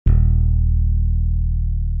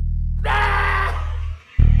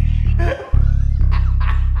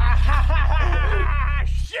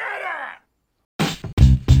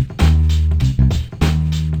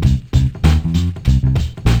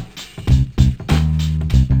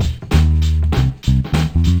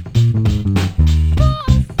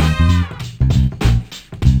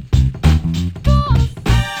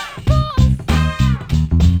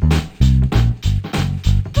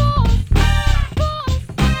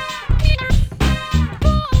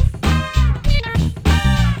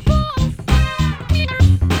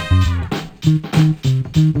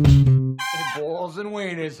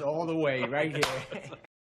right here.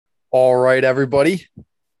 All right, everybody.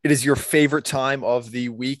 It is your favorite time of the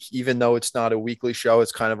week, even though it's not a weekly show.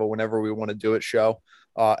 It's kind of a whenever we want to do it show.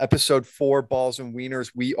 Episode 4, Balls and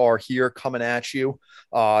Wieners. We are here coming at you.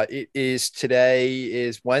 Today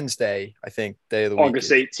is Wednesday, I think, day of the week.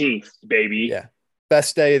 August 18th, baby. Yeah.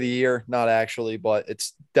 Best day of the year. Not actually, but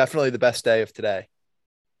it's definitely the best day of today.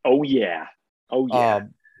 Oh, yeah. Oh, yeah.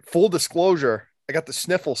 Full disclosure, I got the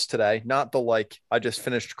sniffles today. Not the I just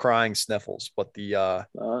finished crying sniffles, but the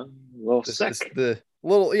little sick. A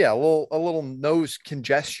little nose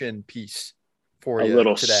congestion piece for you. A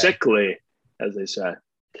little today. Sickly, as they say.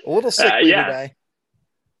 A little sickly today.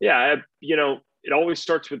 Yeah, it always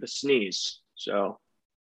starts with a sneeze, so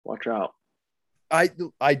watch out. I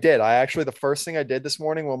did. The first thing I did this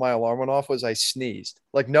morning when my alarm went off was I sneezed.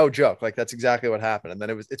 Like, no joke. Like, that's exactly what happened. And then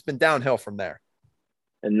it's been downhill from there.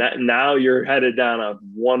 And now you're headed down a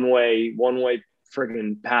one-way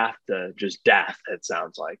friggin' path to just death, it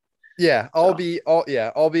sounds like. Yeah, I'll be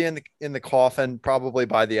in the coffin probably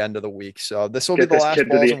by the end of the week. So this will be the last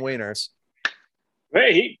Balls and Wieners.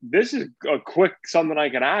 Hey, this is a quick something I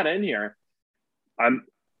can add in here.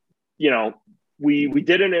 We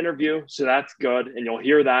did an interview, so that's good, and you'll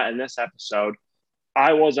hear that in this episode.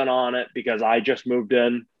 I wasn't on it because I just moved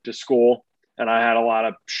in to school and I had a lot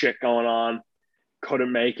of shit going on.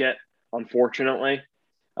 Couldn't make it, unfortunately.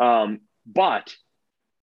 But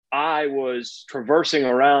I was traversing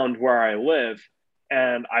around where I live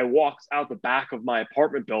and I walked out the back of my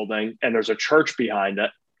apartment building and there's a church behind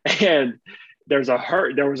it. And there was a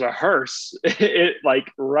hearse right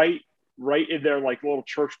in their little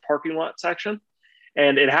church parking lot section.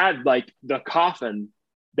 And it had the coffin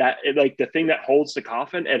the thing that holds the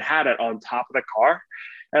coffin, it had it on top of the car.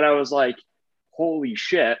 And I was like, holy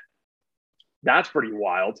shit, that's pretty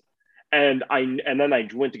wild. And then I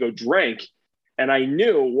went to go drink and I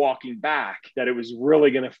knew walking back that it was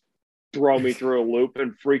really going to throw me through a loop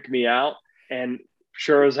and freak me out. And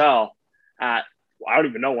sure as hell I don't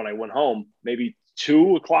even know when I went home, maybe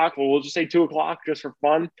 2:00. Well, we'll just say 2:00 just for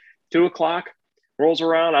fun. 2:00 rolls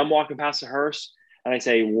around. I'm walking past the hearse and I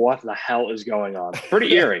say, what the hell is going on?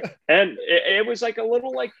 Pretty eerie. And it was a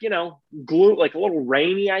little glue, a little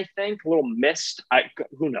rainy, I think, a little mist.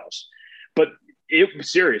 Who knows? But it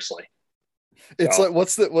seriously. It's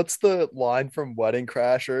what's the line from Wedding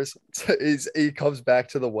Crashers? He comes back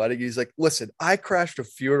to the wedding. He's like, listen, I crashed a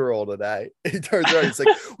funeral today. He turns around. He's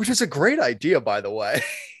like, which is a great idea, by the way.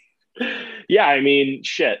 Yeah. I mean,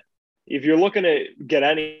 shit. If you're looking to get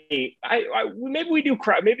maybe we do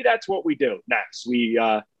crap. Maybe that's what we do next. We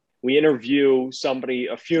interview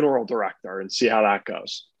a funeral director, and see how that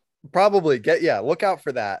goes. Probably look out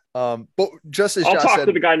for that. But just as I'll Josh talk said,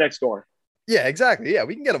 to the guy next door. Yeah, exactly. Yeah,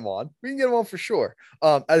 we can get him on. We can get him on for sure.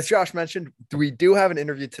 As Josh mentioned, we do have an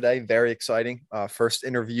interview today. Very exciting. First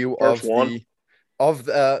interview of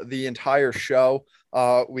the entire show.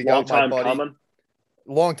 We got my buddy.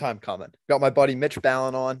 Long time coming. Got my buddy Mitch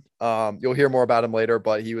Ballin on. You'll hear more about him later,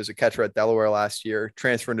 but he was a catcher at Delaware last year,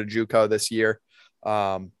 transferring to JUCO this year.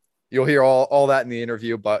 You'll hear all that in the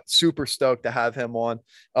interview, but super stoked to have him on.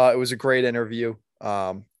 It was a great interview.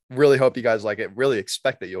 Really hope you guys like it. Really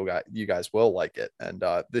expect that you guys will like it. And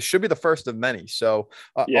this should be the first of many. So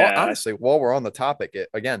honestly, while we're on the topic,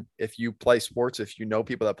 again, if you play sports, if you know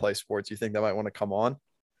people that play sports, you think they might want to come on,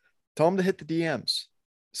 tell them to hit the DMs.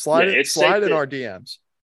 Slide in our DMs.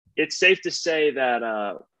 It's safe to say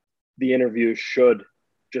that the interview should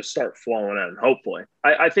just start flowing in. Hopefully,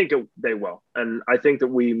 I think they will, and I think that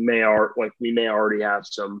we may already have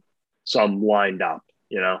some lined up.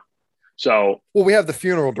 So we have the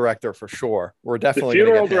funeral director for sure. We're definitely the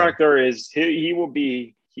funeral director is he will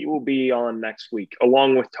be on next week,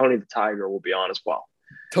 along with Tony the Tiger will be on as well.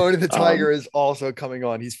 Tony the Tiger is also coming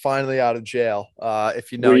on. He's finally out of jail.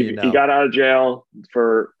 If you know, you know. He got out of jail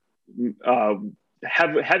for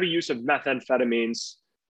heavy use of methamphetamines,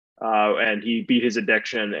 and he beat his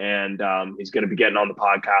addiction. And he's going to be getting on the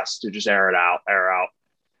podcast to just air out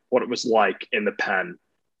what it was like in the pen.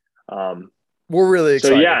 We're really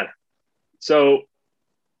excited. So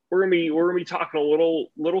we're gonna be talking a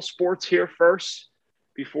little sports here first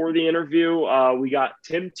before the interview. We got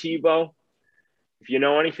Tim Tebow. If you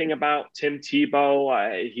know anything about Tim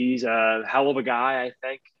Tebow, he's a hell of a guy, I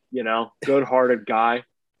think, good-hearted guy.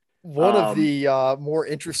 One of the more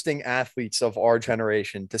interesting athletes of our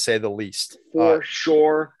generation, to say the least. For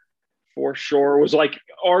sure. Was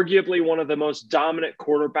arguably one of the most dominant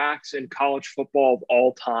quarterbacks in college football of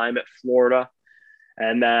all time at Florida.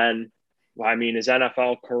 And then, his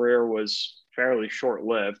NFL career was fairly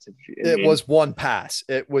short-lived. It was one pass.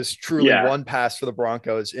 It was truly one pass for the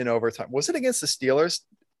Broncos in overtime. Was it against the Steelers?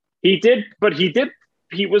 He did, but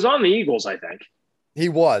he was on the Eagles, I think. He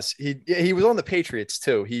was. He was on the Patriots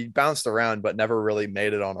too. He bounced around, but never really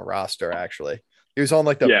made it on a roster. Actually, he was on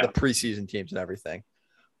like the preseason teams and everything.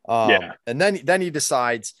 And then he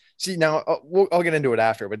decides. See, now I'll get into it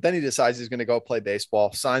after, but then he decides he's going to go play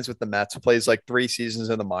baseball. Signs with the Mets. Plays like 3 seasons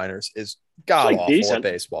in the minors. Is god awful at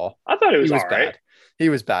baseball. I thought he was bad. Right. He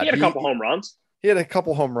was bad. He had a couple home runs. He had a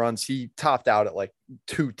couple home runs. He topped out at like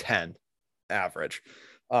 210 average.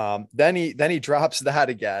 Then he drops that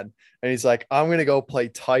again, and he's like, I'm going to go play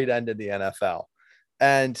tight end in the NFL.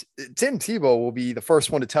 And Tim Tebow will be the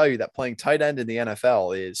first one to tell you that playing tight end in the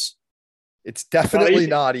NFL it's definitely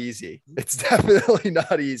not easy. It's definitely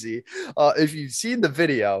not easy. If you've seen the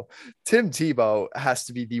video, Tim Tebow has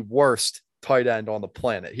to be the worst tight end on the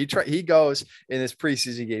planet. He goes in this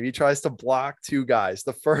preseason game. He tries to block 2 guys.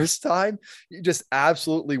 The first time, he just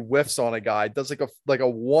absolutely whiffs on a guy, does like a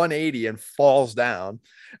 180 and falls down.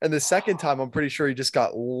 And the second time, I'm pretty sure he just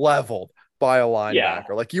got leveled by a linebacker.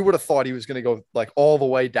 Yeah. Like you would have thought he was going to go like all the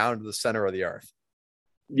way down to the center of the earth.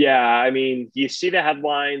 Yeah, I mean, you see the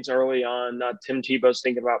headlines early on. Tim Tebow's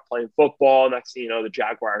thinking about playing football. Next thing you know, the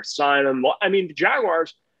Jaguars sign him. I mean, the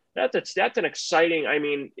Jaguars. That's an exciting. I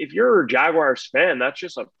mean, if you're a Jaguars fan, that's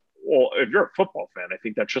just if you're a football fan, I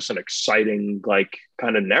think that's just an exciting like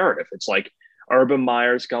kind of narrative. It's like Urban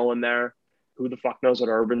Meyer's going there. Who the fuck knows what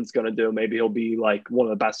Urban's going to do? Maybe he'll be like one of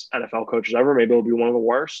the best NFL coaches ever. Maybe he'll be one of the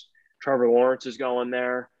worst. Trevor Lawrence is going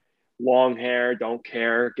there. Long hair, don't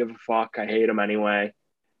care, give a fuck. I hate him anyway.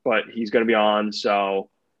 But he's going to be on, so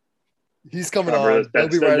he's coming on. He'll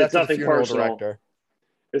be right after the funeral director.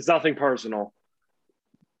 It's nothing personal,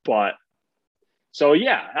 but so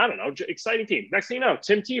yeah, I don't know. Exciting team. Next thing you know,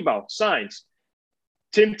 Tim Tebow signs.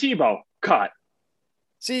 Tim Tebow cut.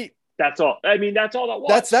 See, that's all. I mean, that's all that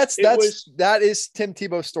was. That is Tim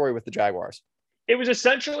Tebow's story with the Jaguars. It was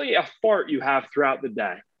essentially a fart you have throughout the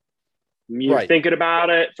day. You're thinking about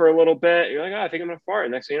it for a little bit. You're like, I think I'm going to fart.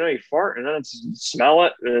 And next thing you know, you fart and then you smell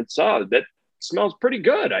it. And it's, that smells pretty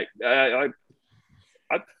good. I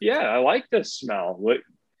like this smell.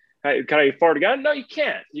 Can I fart again? No, you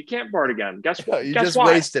can't. You can't fart again. Guess what? You just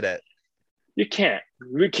wasted it. You can't.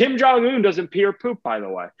 Kim Jong-un doesn't pee or poop, by the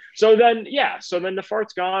way. So then the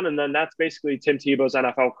fart's gone. And then that's basically Tim Tebow's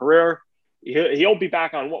NFL career. He'll be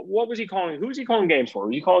back on. What was he calling? Who was he calling games for?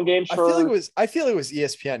 Was he calling games for? I feel it was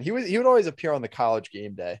ESPN. He would always appear on the College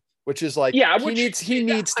Game Day, which is like he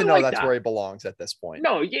needs to know that's where he belongs at this point.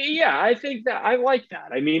 No, I think that I like that.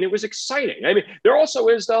 I mean, it was exciting. I mean, there also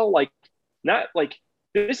is though like not like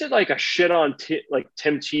this is like a shit on like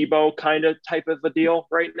Tim Tebow kind of type of a deal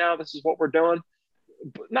right now. This is what we're doing,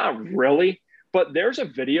 but not really. But there's a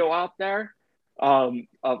video out there. Of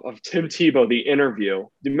Tim Tebow, the interview. Do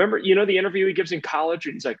you remember, the interview he gives in college?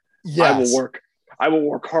 And he's like, yes. I will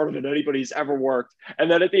work harder than anybody's ever worked. And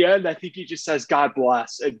then at the end, I think he just says, God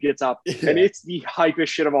bless, and gets up. Yeah. And it's the hypest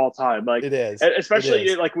shit of all time. Like it is.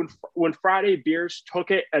 Especially like when Friday Beers took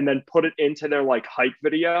it and then put it into their like hype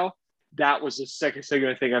video, that was the sickest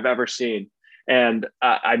thing I've ever seen. And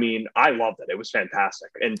I mean, I loved it. It was fantastic.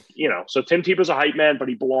 And, so Tim Tebow's a hype man, but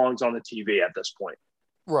he belongs on the TV at this point.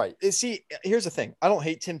 Right. See, here's the thing. I don't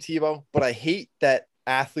hate Tim Tebow, but I hate that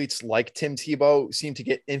athletes like Tim Tebow seem to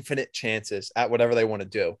get infinite chances at whatever they want to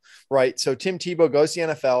do. Right. So Tim Tebow goes to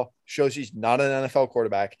the NFL, shows he's not an NFL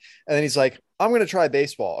quarterback. And then he's like, I'm going to try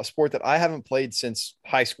baseball, a sport that I haven't played since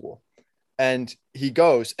high school. And he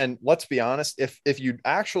goes, and let's be honest, if you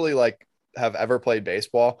actually like have ever played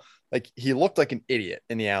baseball, like he looked like an idiot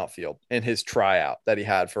in the outfield in his tryout that he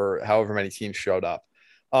had for however many teams showed up.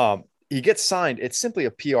 He gets signed. It's simply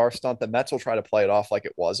a PR stunt. The Mets will try to play it off like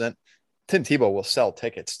it wasn't. Tim Tebow will sell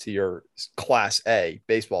tickets to your Class A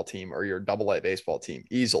baseball team or your AA baseball team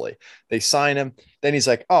easily. They sign him. Then he's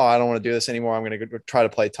like, oh, I don't want to do this anymore. I'm going to go try to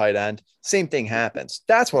play tight end. Same thing happens.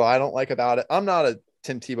 That's what I don't like about it. I'm not a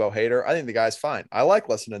Tim Tebow hater. I think the guy's fine. I like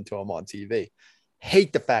listening to him on TV.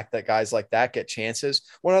 Hate the fact that guys like that get chances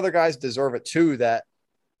when other guys deserve it too, that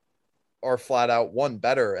are flat out one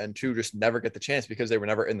better and two just never get the chance because they were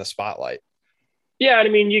never in the spotlight. Yeah, I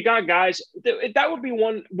mean, you got guys that would be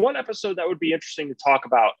one episode that would be interesting to talk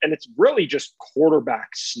about, and it's really just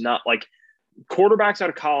quarterbacks, not like quarterbacks out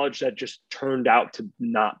of college that just turned out to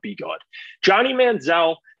not be good. Johnny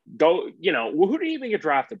Manziel, who did he even get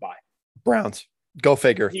drafted by? Browns. Go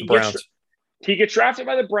figure. The Browns. He gets drafted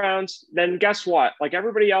by the Browns. Then guess what? Like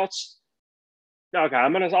everybody else. Okay,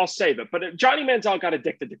 I'll save it. But Johnny Manziel got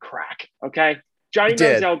addicted to crack. Okay, Johnny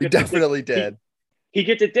Manziel definitely did. He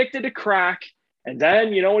gets addicted to crack, and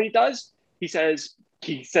then you know what he does? He says,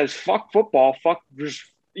 "Fuck football, fuck just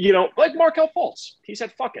like Markelle Fultz." He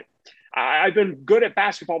said, "Fuck it, I've been good at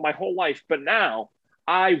basketball my whole life, but now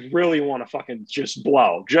I really want to fucking just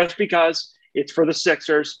blow just because it's for the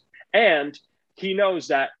Sixers. And he knows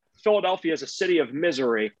that Philadelphia is a city of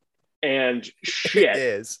misery and shit. It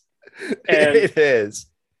is. And it is.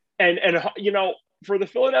 And for the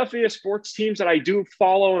Philadelphia sports teams that I do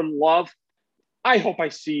follow and love, I hope I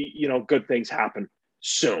see, good things happen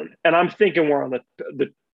soon. And I'm thinking we're on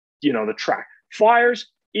the track.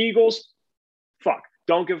 Flyers, Eagles, fuck.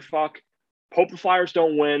 Don't give a fuck. Hope the Flyers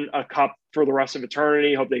don't win a cup for the rest of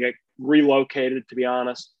eternity. Hope they get relocated, to be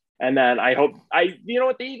honest. And then I hope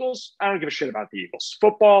the Eagles, I don't give a shit about the Eagles.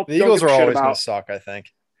 Football. The Eagles are always going to suck, I think.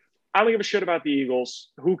 I don't give a shit about the Eagles.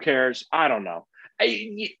 Who cares? I don't know.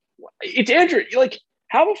 It's Andrew. Like,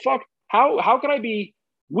 how the fuck? How can I be?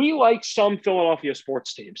 We like some Philadelphia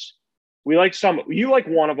sports teams. We like some. You like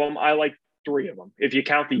one of them. I like three of them, if you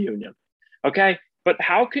count the Union. Okay, but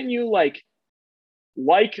how can you like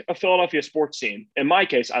a Philadelphia sports team? In my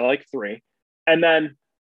case, I like three, and then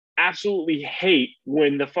absolutely hate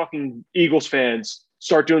when the fucking Eagles fans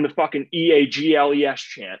start doing the fucking EAGLES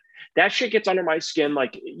chant. That shit gets under my skin.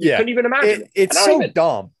 Like you couldn't even imagine. It's so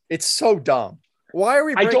dumb. It's so dumb. Why are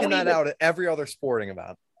we breaking that out at every other sporting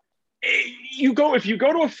event? If you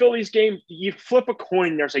go to a Phillies game, you flip a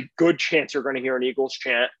coin, there's a good chance you're going to hear an Eagles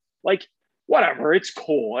chant. Like, whatever, it's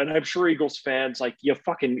cool. And I'm sure Eagles fans, like,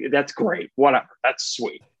 that's great. Whatever, that's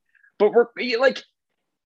sweet. But we're like,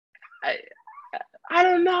 I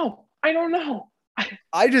don't know.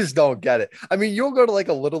 I just don't get it. I mean, you'll go to like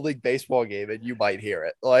a Little League baseball game and you might hear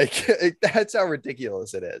it. Like, that's how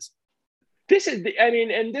ridiculous it is. This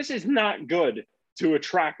is not good to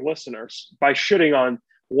attract listeners by shitting on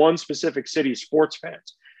one specific city's sports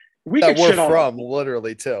fans. We're from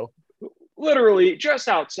literally too. Literally just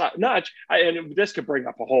outside. And this could bring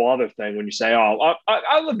up a whole other thing when you say, "Oh,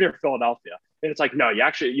 I live near Philadelphia," and it's like, no,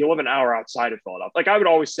 you live an hour outside of Philadelphia. Like I would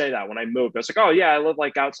always say that when I moved. It's like, oh yeah, I live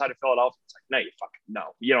like outside of Philadelphia. It's like, no,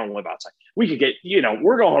 you don't live outside. We could get,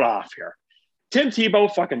 we're going off here. Tim Tebow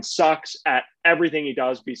fucking sucks at everything he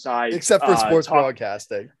does besides except for sports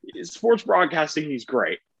broadcasting. Sports broadcasting, he's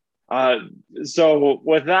great. So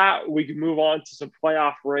with that, we can move on to some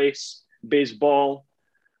playoff race baseball.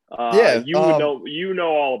 You know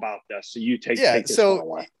all about this, so you take this one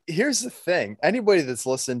away. Here's the thing: anybody that's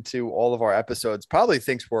listened to all of our episodes probably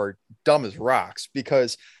thinks we're dumb as rocks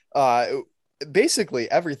because basically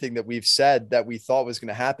everything that we've said that we thought was going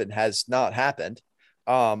to happen has not happened.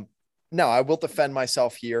 No, I will defend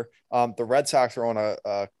myself here. The Red Sox are on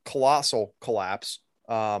a colossal collapse.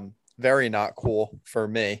 Very not cool for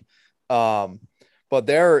me. But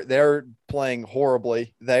they're playing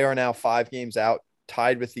horribly. They are now 5 games out,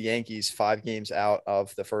 tied with the Yankees, 5 games out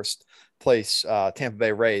of the first place Tampa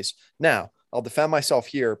Bay Rays. Now, I'll defend myself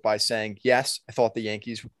here by saying, yes, I thought the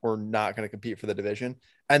Yankees were not going to compete for the division.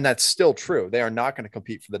 And that's still true. They are not going to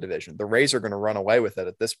compete for the division. The Rays are going to run away with it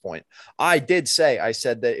at this point. I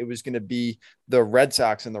said that it was going to be the Red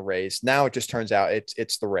Sox and the Rays. Now it just turns out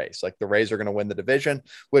it's the Rays. Like the Rays are going to win the division,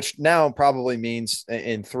 which now probably means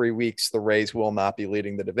in 3 weeks, the Rays will not be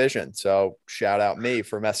leading the division. So shout out me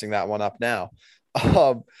for messing that one up now.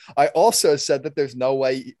 I also said that there's no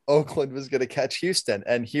way Oakland was going to catch Houston,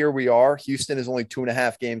 and here we are. Houston is only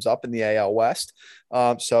 2.5 games up in the AL West,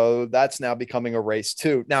 so that's now becoming a race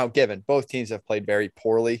too. Now, given both teams have played very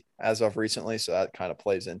poorly as of recently, so that kind of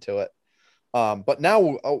plays into it. But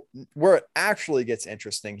now where it actually gets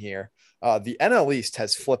interesting here, the NL East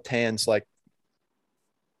has flipped hands like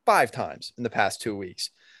 5 times in the past 2 weeks.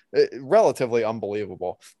 Relatively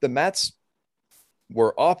unbelievable. The Mets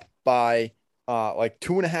were up by like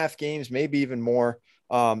 2.5 games, maybe even more.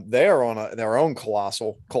 They are on their own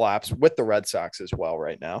colossal collapse with the Red Sox as well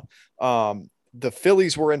right now. The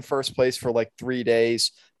Phillies were in first place for like 3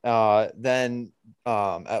 days. Then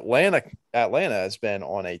Atlanta has been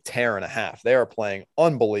on a tear and a half. They are playing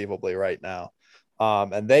unbelievably right now.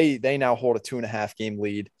 And they now hold a 2.5 game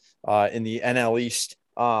lead in the NL East.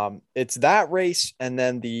 It's that race and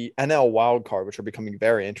then the NL wild card, which are becoming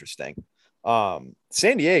very interesting.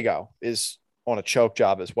 San Diego is on a choke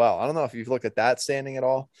job as well. I don't know if you've looked at that standing at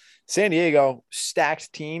all. San Diego,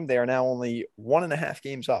 stacked team. They are now only 1.5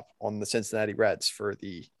 games up on the Cincinnati Reds for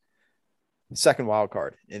the second wild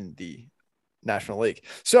card in the National League.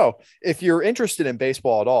 So if you're interested in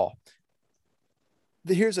baseball at all,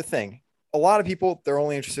 here's the thing. A lot of people, they're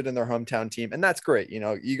only interested in their hometown team, and that's great.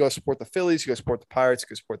 You go support the Phillies, you go support the Pirates, you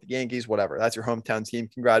go support the Yankees, whatever. That's your hometown team.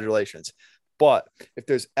 Congratulations. But if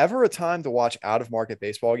there's ever a time to watch out-of-market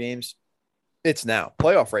baseball games, it's now.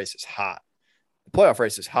 Playoff race is hot. The playoff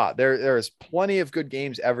race is hot. There is plenty of good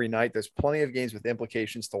games every night. There's plenty of games with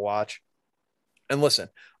implications to watch. And listen,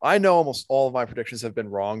 I know almost all of my predictions have been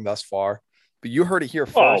wrong thus far, but you heard it here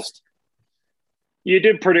Oh, first. we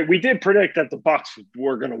did predict that the Bucks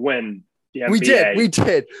were going to win the NBA.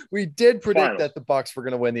 We did predict Finals. that the Bucks were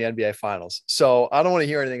going to win the NBA Finals. So I don't want to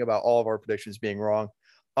hear anything about all of our predictions being wrong.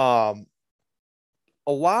 A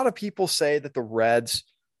lot of people say that the Reds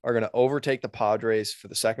are going to overtake the Padres for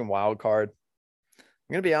the second wild card.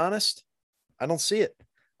 I'm going to be honest. I don't see it.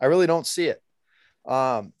 I really don't see it.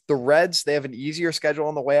 The Reds, they have an easier schedule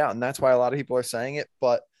on the way out, and that's why a lot of people are saying it,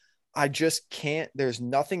 but I just can't. There's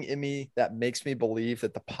nothing in me that makes me believe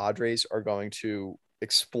that the Padres are going to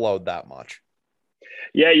explode that much.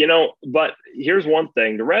 Yeah, but here's one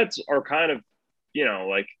thing. The Reds are kind of,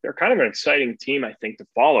 they're kind of an exciting team, I think, to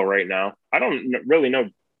follow right now. I don't really know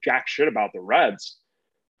jack shit about the Reds,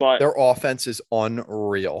 but their offense is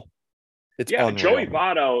unreal. It's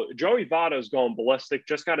unreal. Joey Votto's going ballistic.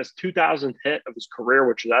 Just got his 2000th hit of his career,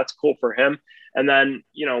 which that's cool for him. And then,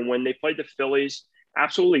 when they played the Phillies,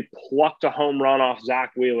 absolutely plucked a home run off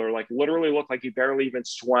Zach Wheeler, like literally looked like he barely even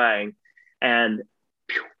swang, and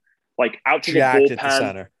out to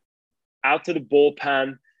the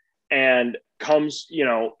bullpen, and comes,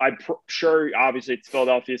 I'm sure obviously it's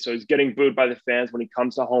Philadelphia, so he's getting booed by the fans when he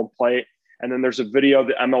comes to home plate. And then there's a video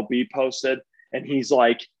that MLB posted, and he's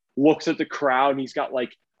looks at the crowd, and he's got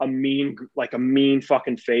a mean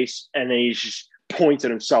fucking face, and then he's just points at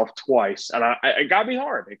himself twice. And it got me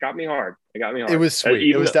hard. It was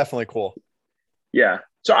sweet. It was definitely cool. Yeah.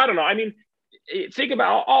 So I don't know. I mean, think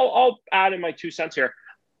about, I'll add in my 2 cents here.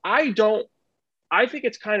 I think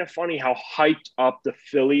it's kind of funny how hyped up the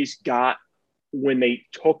Phillies got when they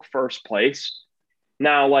took first place.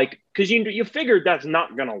 Now, because you figured that's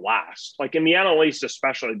not going to last, in the NL East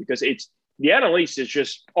especially, because the NL East is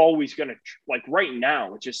just always going to, right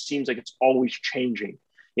now, it just seems like it's always changing.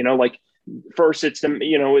 First it's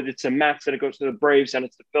it's the Mets, and it goes to the Braves, and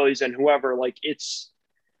it's the Phillies, and whoever. It's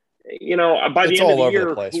by the end of the year,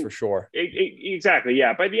 the place for sure. Exactly,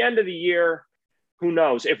 yeah. By the end of the year, who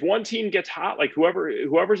knows? If one team gets hot,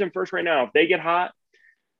 whoever's in first right now, if they get hot,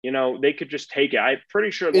 they could just take it. I'm pretty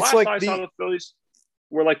sure last I saw the Phillies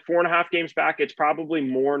were 4.5 games back. It's probably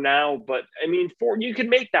more now, but I mean, you can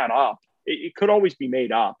make that up. It could always be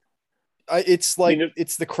made up. It's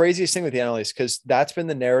the craziest thing with the NL East, because that's been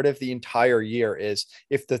the narrative the entire year is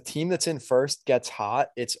if the team that's in first gets hot,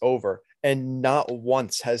 it's over. And not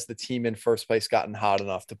once has the team in first place gotten hot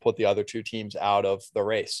enough to put the other 2 teams out of the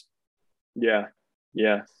race. Yeah.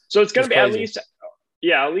 Yeah. So it's going to be crazy.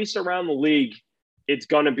 At least around the league, it's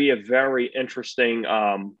going to be a very interesting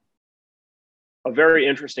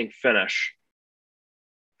finish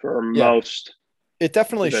for most. It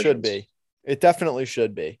definitely should be. It definitely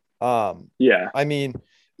should be. Yeah. I mean,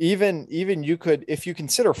 even you could, if you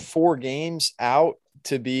consider 4 games out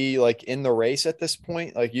to be in the race at this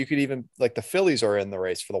point, you could even the Phillies are in the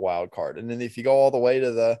race for the wild card. And then if you go all the way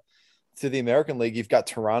to the American League, you've got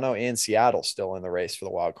Toronto and Seattle still in the race for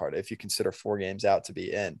the wild card. If you consider 4 games out to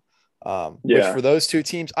be in, which for those 2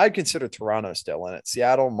 teams, I'd consider Toronto still in it.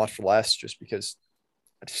 Seattle, much less, just because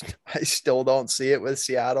I still don't see it with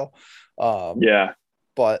Seattle. But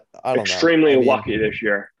I don't know. Extremely lucky this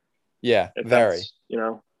year. Yeah, very.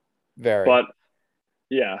 Very. But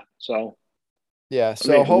yeah, so. Yeah,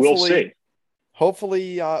 so hopefully we'll see.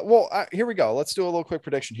 Hopefully, here we go. Let's do a little quick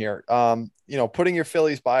prediction here. Putting your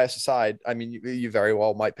Phillies bias aside, I mean, you very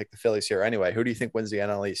well might pick the Phillies here anyway. Who do you think wins the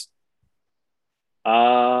NL East?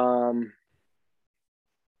 I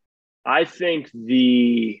think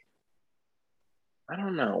I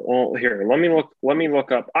don't know. Well, here, let me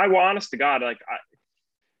look up. Honest to God,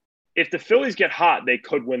 if the Phillies get hot, they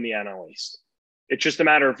could win the NL East. It's just a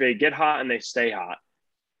matter of they get hot and they stay hot.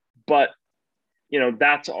 But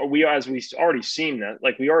as we already seen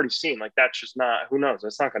that. That's just not. Who knows?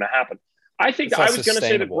 That's not going to happen. I think I was going to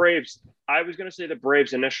say the Braves. I was going to say the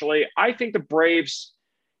Braves initially. I think the Braves.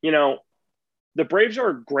 The Braves are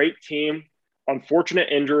a great team. Unfortunate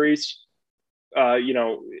injuries,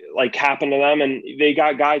 happen to them, and they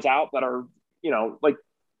got guys out that are,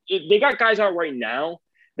 they got guys out right now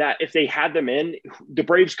that if they had them in, the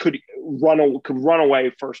Braves could run away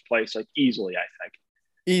first place easily. I think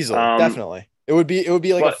easily, definitely. It would be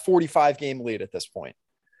a 45 game lead at this point.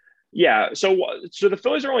 Yeah. So the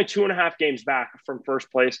Phillies are only 2.5 games back from first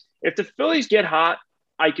place. If the Phillies get hot,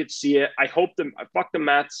 I could see it. Fuck the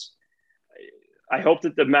Mets. I hope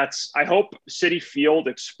Citi Field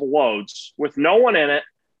explodes with no one in it,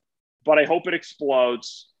 but I hope it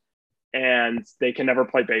explodes and they can never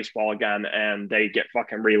play baseball again and they get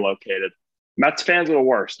fucking relocated. Mets fans are the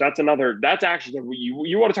worst. That's actually,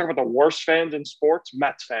 you want to talk about the worst fans in sports?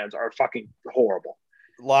 Mets fans are fucking horrible.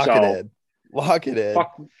 Lock it in. Lock it in.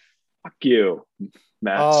 Fuck you,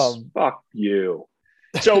 Mets. Fuck you.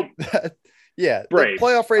 So, yeah, Braves. The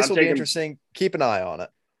playoff race will be interesting. Keep an eye on it.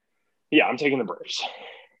 Yeah, I'm taking the Braves.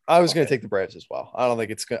 I was going to take the Braves as well. I don't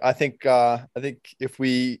think it's good. I think if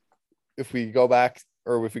we go back,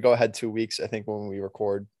 or if we go ahead 2 weeks, I think when we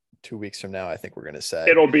record 2 weeks from now, I think we're going to say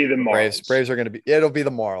it'll be the Marlins. Braves are going to be. It'll be the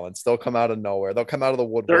Marlins. They'll come out of nowhere. They'll come out of the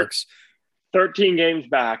woodworks. 13 games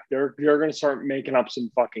back. They're going to start making up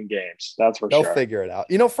some fucking games. That's for sure. They'll figure it out.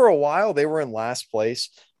 You know, for a while they were in last place,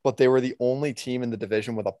 but they were the only team in the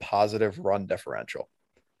division with a positive run differential,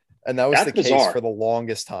 and that was case for the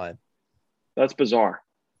longest time. That's bizarre.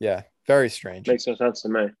 Yeah, very strange. Makes no sense to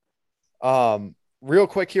me. Real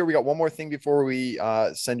quick here, we got one more thing before we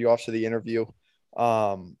send you off to the interview.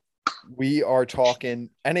 We are talking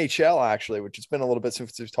NHL, actually, which has been a little bit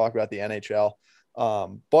since we've talked about the NHL.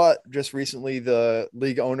 But just recently, the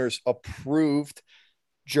league owners approved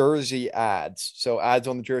jersey ads. So ads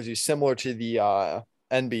on the jerseys, similar to the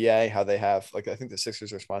NBA, how they have, like, I think the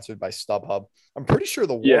Sixers are sponsored by StubHub. I'm pretty sure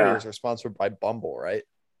the Warriors are sponsored by Bumble, right?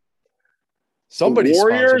 Somebody's the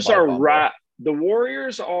Warriors are the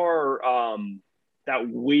Warriors are that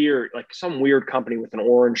weird, like some weird company with an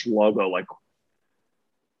orange logo, like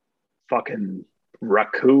fucking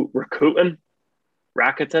Rakuten.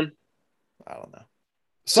 I don't know.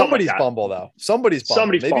 Somebody's like Bumble though. Somebody's Bumble.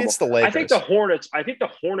 Maybe Bumble. It's the Lakers. I think the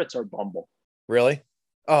Hornets are Bumble. Really?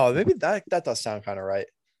 Oh, maybe that does sound kind of right.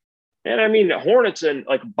 And I mean, the Hornets and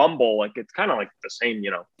like Bumble, like it's kind of like the same,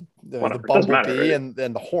 you know. The Bumblebee and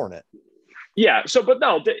the Hornet. Yeah. So, but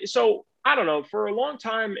no. So I don't know. For a long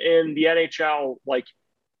time in the NHL, like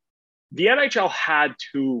the NHL had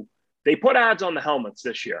to. They put ads on the helmets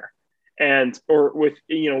this year,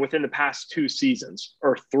 within the past 2 seasons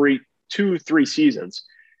or 3 seasons,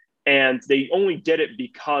 and they only did it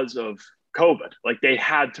because of COVID. Like they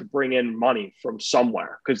had to bring in money from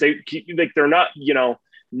somewhere because they're not,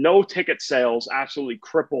 no ticket sales absolutely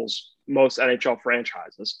cripples most NHL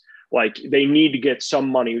franchises. Like they need to get some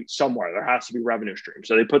money somewhere. There has to be revenue stream.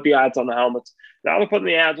 So they put the ads on the helmets. Now they're putting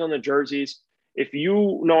the ads on the jerseys. If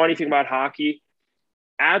you know anything about hockey,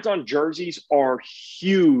 ads on jerseys are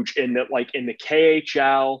huge in the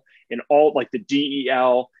KHL, in all like the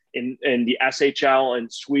DEL, in the SHL in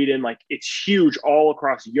Sweden. Like it's huge all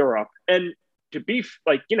across Europe. And to be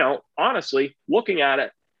like, honestly, looking at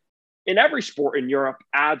it, in every sport in Europe,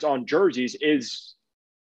 ads on jerseys is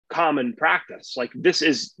common practice. Like this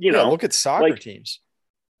is, look at soccer teams.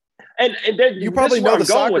 And then you probably know the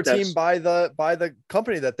soccer team by the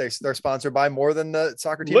company that they're sponsored by more than the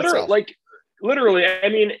soccer team itself. Literally, I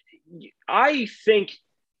mean, I think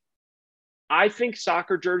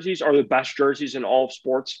soccer jerseys are the best jerseys in all of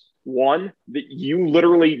sports. One,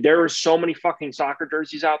 that there are so many fucking soccer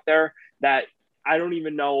jerseys out there that I don't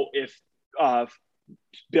even know if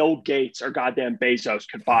Bill Gates or goddamn Bezos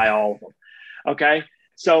could buy all of them. Okay.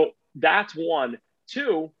 So that's one.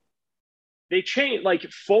 Two, they changed, like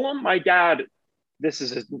Fulham. My dad, this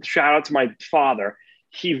is a shout out to my father.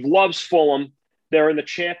 He loves Fulham. They're in the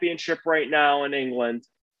championship right now in England.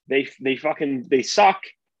 They suck.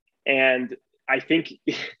 And I think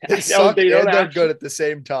they're good at the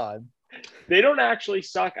same time. They don't actually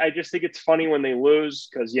suck. I just think it's funny when they lose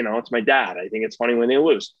because, it's my dad. I think it's funny when they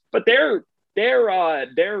lose. But their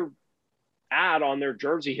ad on their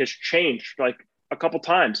jersey has changed like a couple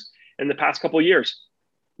times in the past couple of years.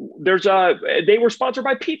 They were sponsored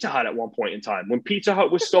by Pizza Hut at one point in time when Pizza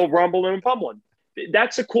Hut was still rumbling and bumbling.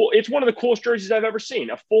 It's one of the coolest jerseys I've ever seen.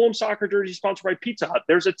 A Fulham soccer jersey sponsored by Pizza Hut.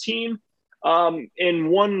 There's a team in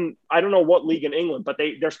one, I don't know what league in England, but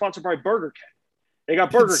they're sponsored by Burger King. They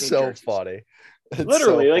got Burger King so jerseys. Funny.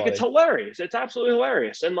 Literally, so funny. It's hilarious. It's absolutely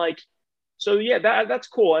hilarious. And so yeah, that's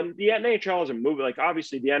cool. And the NHL is a movie. Like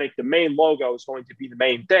obviously the main logo is going to be the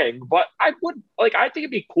main thing, but I think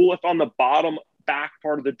it'd be cool if on the bottom back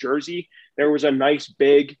part of the jersey there was a nice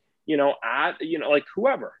big, ad, like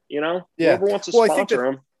whoever wants to sponsor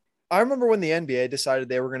them. I remember when the NBA decided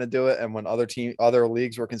they were going to do it, and when other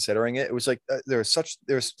leagues were considering it, it was like there's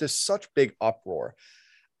just such big uproar.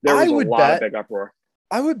 There was a lot of big uproar.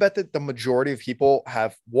 I would bet that the majority of people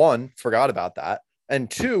have, one, forgot about that, and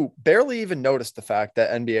two, barely even noticed the fact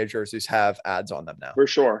that NBA jerseys have ads on them now. For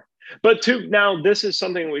sure. But now this is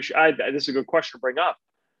something this is a good question to bring up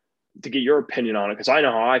to get your opinion on it, because I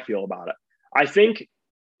know how I feel about it. I think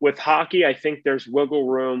with hockey, I think there's wiggle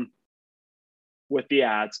room with the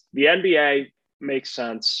ads. The NBA makes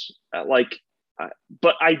sense.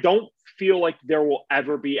 But I don't feel like there will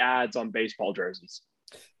ever be ads on baseball jerseys.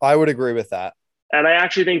 I would agree with that. And I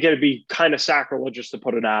actually think it'd be kind of sacrilegious to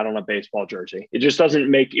put an ad on a baseball jersey. It just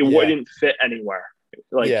doesn't wouldn't fit anywhere.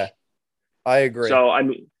 I agree. So, I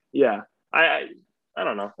mean, yeah, I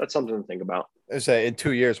don't know. That's something to think about. I say in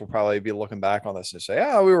 2 years, we'll probably be looking back on this and say,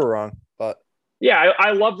 oh, we were wrong. But yeah,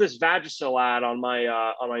 I love this Vagisil ad on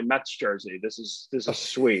my Mets jersey. This is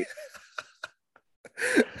sweet.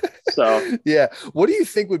 So yeah, what do you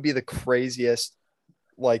think would be the craziest?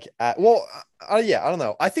 Like, yeah, I don't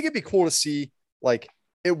know. I think it'd be cool to see. Like,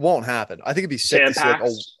 it won't happen. I think it'd be sick to see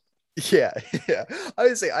like yeah, yeah. I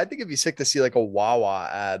would say I think it'd be sick to see like a Wawa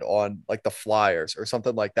ad on like the Flyers or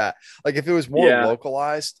something like that. Like if it was more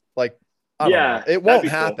localized, like I don't know. It won't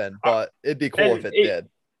happen, cool. But it'd be cool if it did.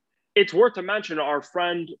 It's worth to mention our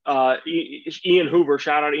friend Ian Hoover,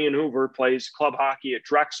 shout out Ian Hoover, plays club hockey at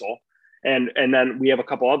Drexel. And then we have a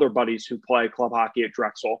couple other buddies who play club hockey at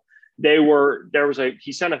Drexel.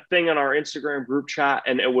 He sent a thing on our Instagram group chat,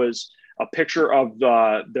 and it was a picture of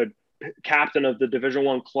the captain of the Division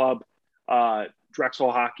I club,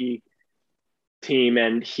 Drexel hockey team,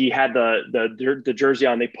 and he had the jersey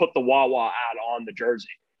on. They put the Wawa ad on the jersey,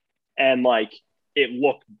 and like it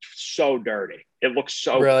looked so dirty. It looks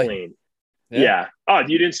so clean. Yeah. Oh,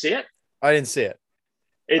 you didn't see it? I didn't see it.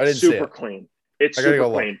 It's super clean. It's super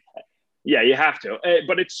clean. Yeah, you have to.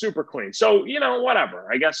 But it's super clean. So, whatever.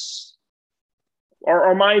 I guess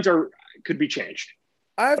our minds could be changed.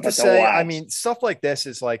 I have to say, I mean, stuff like this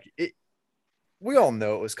is like it. We all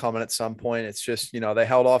know it was coming at some point. It's just, they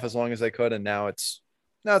held off as long as they could, and now it's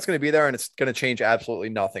going to be there, and it's going to change absolutely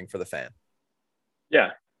nothing for the fan.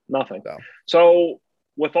 Yeah, nothing. So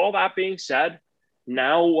with all that being said,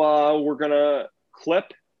 now we're going to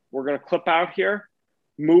clip out here,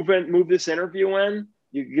 move this interview in.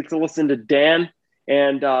 You get to listen to Dan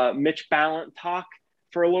and Mitch Ballant talk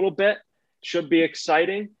for a little bit. Should be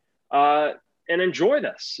exciting. And enjoy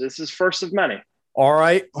this. This is first of many. All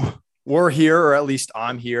right. We're here, or at least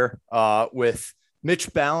I'm here, with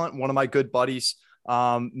Mitch Ballant, one of my good buddies.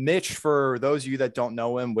 Mitch, for those of you that don't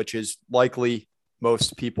know him, which is likely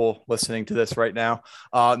most people listening to this right now,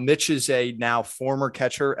 Mitch is a now former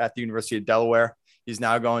catcher at the University of Delaware. He's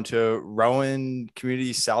now going to Rowan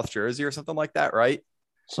Community, South Jersey or something like that, right?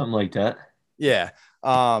 Something like that. Yeah.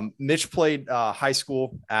 Mitch played high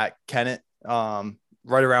school at Kennett,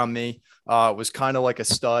 right around me. Was kind of like a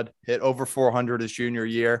stud, hit over 400 his junior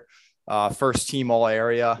year. First team all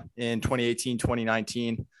area in 2018,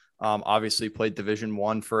 2019. Obviously played Division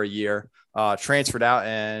I for a year, transferred out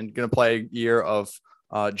and going to play a year of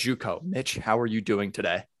JUCO. Mitch, how are you doing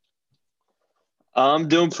today? I'm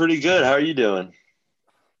doing pretty good. How are you doing?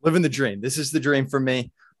 Living the dream. This is the dream for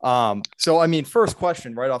me. So, I mean, first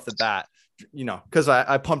question right off the bat, because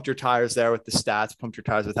I pumped your tires there with the stats, pumped your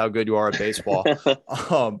tires with how good you are at baseball.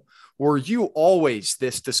 Were you always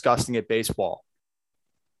this disgusting at baseball?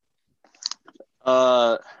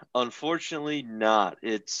 Unfortunately not.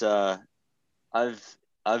 It's I've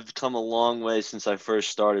come a long way since I first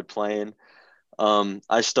started playing.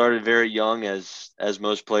 I started very young, as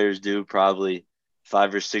most players do, probably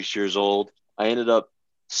 5 or 6 years old. I ended up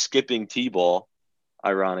skipping T-ball,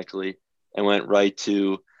 ironically, and went right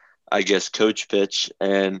to, I guess, coach pitch,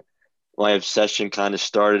 and my obsession kind of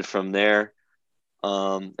started from there.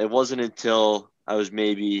 It wasn't until I was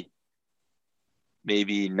maybe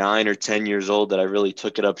 9 or 10 years old that I really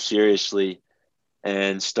took it up seriously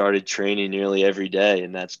and started training nearly every day,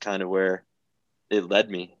 and that's kind of where it led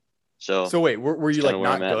me. So wait, were you like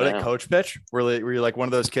not good at coach pitch? Were you like one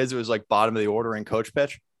of those kids that was like bottom of the order in coach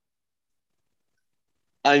pitch?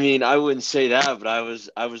 I mean, I wouldn't say that, but I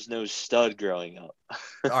was no stud growing up.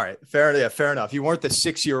 All right, fair enough. You weren't the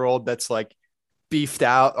 6-year-old that's like beefed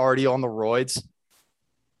out, already on the roids.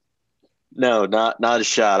 No, not a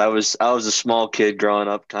shot. I was a small kid growing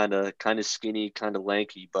up, kind of skinny, kind of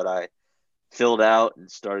lanky, but I filled out and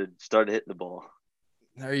started hitting the ball.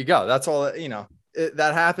 There you go. That's all.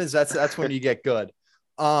 That happens. That's when you get good.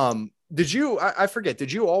 Did you? I forget.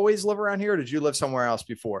 Did you always live around here, or did you live somewhere else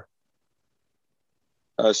before?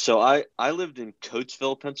 So I lived in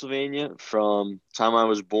Coatesville, Pennsylvania, from time I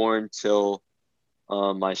was born till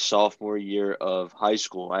my sophomore year of high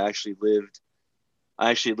school. I actually lived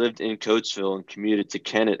in Coatesville and commuted to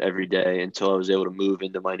Kennett every day until I was able to move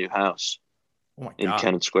into my new house in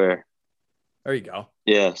Kennett Square. There you go.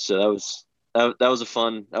 Yeah, so that was a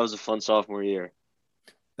fun sophomore year.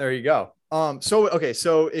 There you go.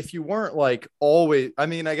 So if you weren't like always, I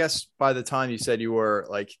mean, I guess by the time you said you were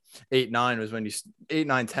like 8, 9 was when 8,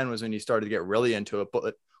 9, 10 was when you started to get really into it.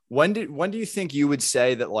 But when do you think you would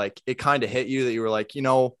say that like it kind of hit you that you were like,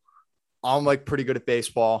 I'm like pretty good at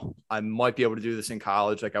baseball. I might be able to do this in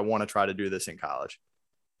college. Like I want to try to do this in college.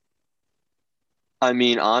 I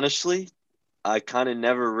mean, honestly, I kind of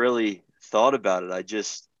never really thought about it.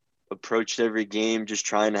 approached every game just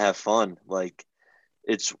trying to have fun. Like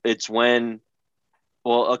it's when,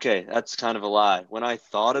 well, okay, that's kind of a lie. When I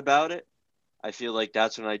thought about it, I feel like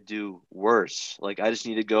that's when I do worse. Like I just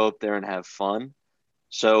need to go up there and have fun.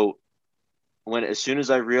 So as soon as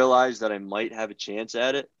I realized that I might have a chance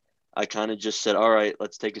at it, I kind of just said, all right,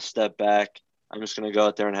 let's take a step back. I'm just going to go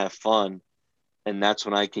out there and have fun. And that's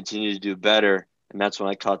when I continued to do better. And that's when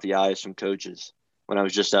I caught the eyes from coaches, when I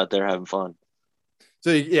was just out there having fun.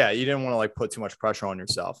 So yeah, you didn't want to like put too much pressure on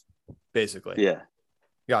yourself, basically. Yeah.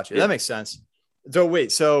 Gotcha. Yeah. That makes sense. So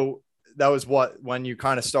wait, so that was when you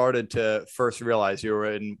kind of started to first realize you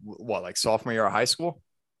were in what, like sophomore year of high school?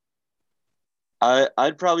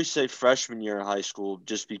 I'd probably say freshman year of high school,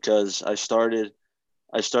 just because I started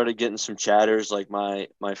getting some chatters. Like my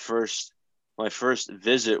first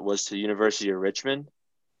visit was to University of Richmond,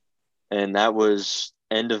 and that was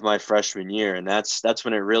end of my freshman year, and that's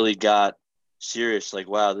when it really got serious. Like,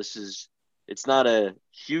 wow, it's not a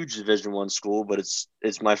huge Division I school, but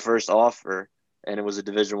it's my first offer, and it was a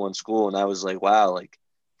Division I school, and I was like, wow, like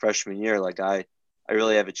freshman year, like I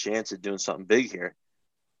really have a chance at doing something big here.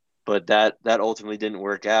 But that ultimately didn't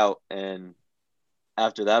work out, and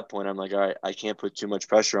after that point, I'm like, all right, I can't put too much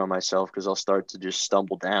pressure on myself because I'll start to just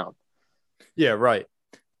stumble down. Yeah, right.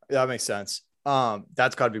 That makes sense.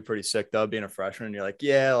 That's got to be pretty sick though, being a freshman. You're like,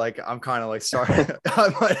 yeah, like I'm kind of like starting. I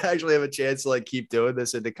might actually have a chance to like keep doing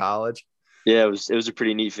this into college. Yeah, it was a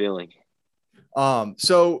pretty neat feeling.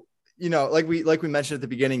 So like we mentioned at the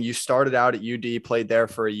beginning, you started out at UD, played there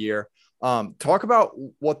for a year. Talk about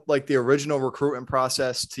what like the original recruitment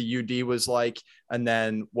process to UD was like, and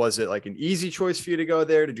then was it like an easy choice for you to go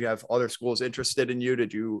there? Did you have other schools interested in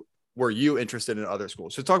you? Were you interested in other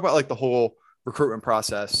schools? So talk about like the whole recruitment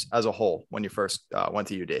process as a whole when you first went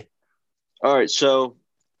to UD. All right, so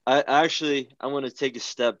I'm going to take a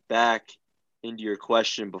step back into your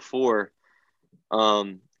question before.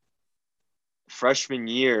 Freshman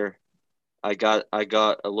year, I got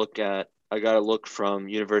a look from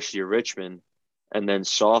University of Richmond, and then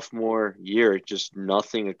sophomore year, just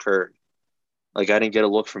nothing occurred. Like I didn't get a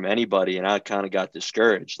look from anybody, and I kind of got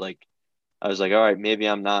discouraged. Like I was like, all right, maybe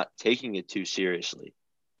I'm not taking it too seriously.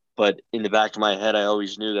 But in the back of my head, I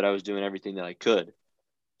always knew that I was doing everything that I could.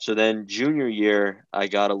 So then junior year, I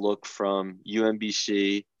got a look from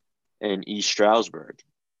UMBC and East Stroudsburg.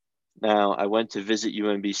 Now I went to visit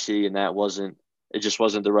UMBC, and it just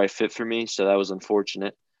wasn't the right fit for me. So that was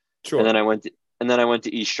unfortunate. Sure. And then I went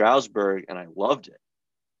to East Stroudsburg, and I loved it.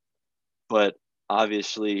 But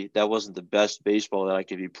obviously that wasn't the best baseball that I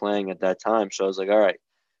could be playing at that time. So I was like, all right,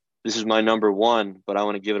 this is my number one, but I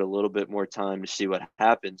want to give it a little bit more time to see what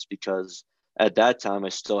happens, because at that time I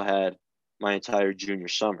still had my entire junior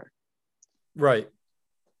summer. Right.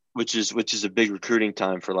 Which is a big recruiting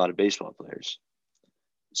time for a lot of baseball players.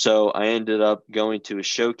 So I ended up going to a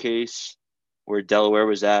showcase where Delaware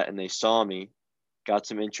was at, and they saw me, got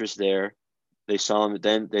some interest there. They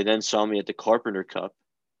then saw me at the Carpenter Cup,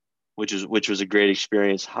 which was a great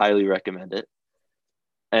experience. Highly recommend it.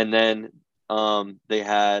 And then they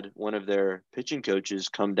had one of their pitching coaches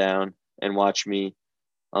come down and watch me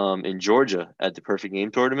in Georgia at the Perfect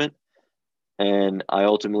Game tournament. And I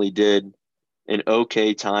ultimately did an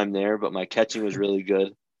okay time there, but my catching was really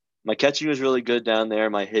good. My catching was really good down there.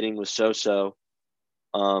 My hitting was so-so.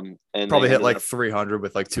 And probably hit like 300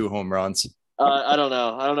 with like 2 home runs. I don't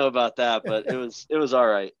know about that, but it was all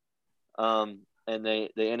right. And they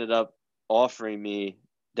ended up offering me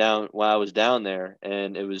down while I was down there,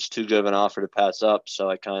 and it was too good of an offer to pass up. So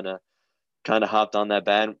I kind of hopped on that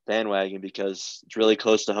bandwagon because it's really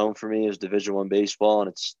close to home for me. It's Division I baseball, and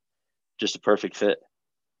it's just a perfect fit.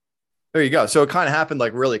 There you go. So it kind of happened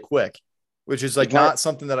like really quick, which is like not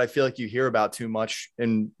something that I feel like you hear about too much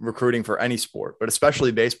in recruiting for any sport, but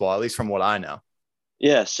especially baseball, at least from what I know.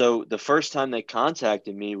 Yeah. So the first time they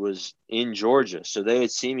contacted me was in Georgia. So they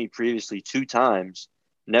had seen me previously 2 times,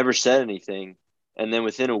 never said anything. And then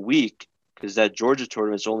within a week, because that Georgia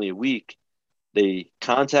tournament's only a week, they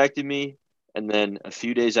contacted me. And then a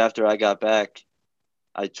few days after I got back,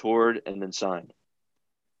 I toured and then signed.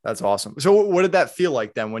 That's awesome. So what did that feel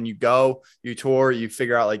like then when you go, you tour, you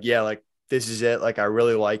figure out like, yeah, like this is it. Like, I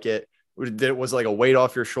really like it. Was it like a weight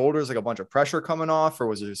off your shoulders, like a bunch of pressure coming off, or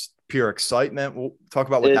was it just pure excitement? We'll talk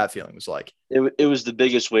about what that feeling was like. It was the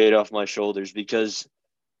biggest weight off my shoulders because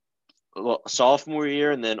sophomore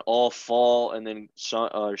year and then all fall and then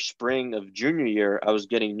spring of junior year, I was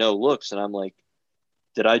getting no looks. And I'm like,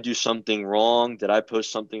 did I do something wrong? Did I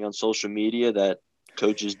post something on social media that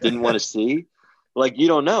coaches didn't want to see? Like, you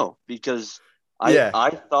don't know, because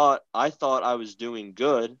I thought I was doing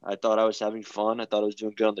good. I thought I was having fun. I thought I was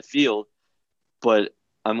doing good on the field. But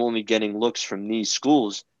I'm only getting looks from these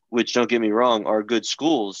schools, which, don't get me wrong, are good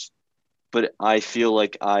schools, but I feel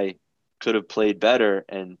like I could have played better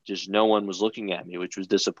and just no one was looking at me, which was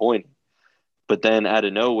disappointing. But then out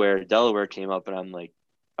of nowhere, Delaware came up and I'm like,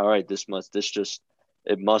 all right,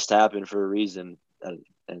 it must happen for a reason. And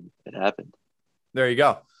it happened. There you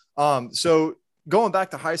go. So going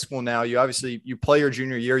back to high school now, you play your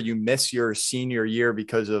junior year, you miss your senior year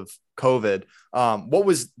because of COVID. What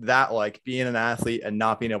was that like, being an athlete and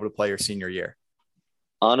not being able to play your senior year?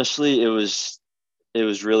 Honestly, it was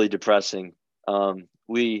really depressing.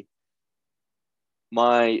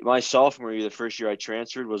 My sophomore year, the first year I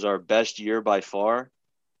transferred, was our best year by far.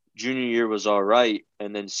 Junior year was all right,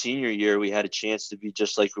 and then senior year we had a chance to be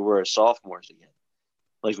just like we were as sophomores again.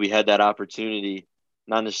 Like, we had that opportunity,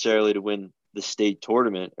 not necessarily to win the state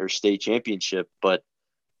tournament or state championship, but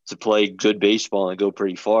to play good baseball and go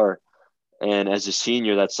pretty far. And as a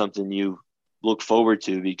senior, that's something you look forward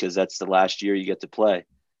to because that's the last year you get to play.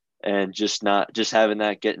 And just having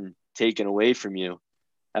that getting taken away from you,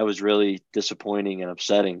 that was really disappointing and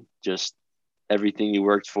upsetting. Just everything you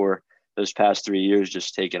worked for those past 3 years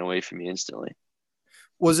just taken away from you instantly.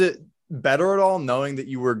 Was it better at all knowing that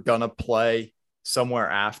you were going to play somewhere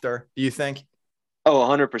after, do you think? Oh,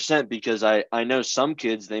 100%, because I know some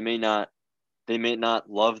kids, they may not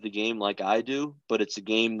love the game like I do, but it's a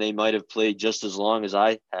game they might have played just as long as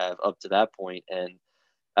I have up to that point. And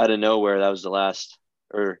out of nowhere, that was the last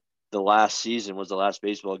season was the last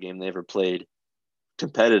baseball game they ever played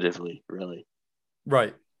competitively, really.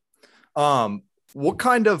 Right. What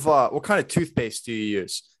kind of toothpaste do you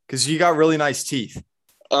use? Because you got really nice teeth.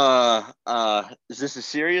 Is this a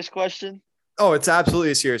serious question? Oh, it's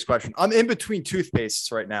absolutely a serious question. I'm in between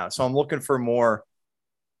toothpastes right now, so I'm looking for more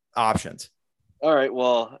options. All right.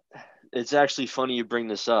 Well, it's actually funny you bring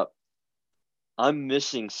this up. I'm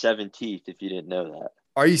missing 7 teeth, if you didn't know that.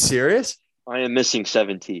 Are you serious? I am missing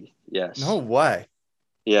 7 teeth. Yes. No way.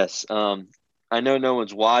 Yes. I know no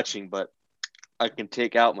one's watching, but I can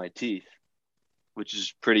take out my teeth, which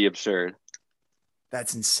is pretty absurd.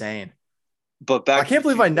 That's insane. But I can't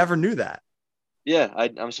believe I never knew that. Yeah,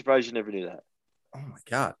 I'm surprised you never knew that. Oh my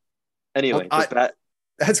God. Anyway,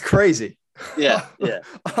 that's crazy. Yeah.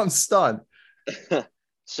 I'm stunned.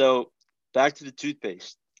 So back to the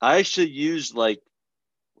toothpaste. I actually used like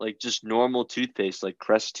just normal toothpaste, like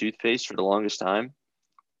Crest toothpaste, for the longest time.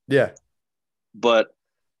 Yeah. But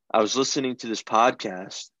I was listening to this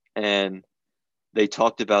podcast and they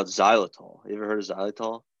talked about xylitol. You ever heard of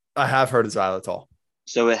xylitol? I have heard of xylitol.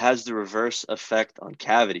 So it has the reverse effect on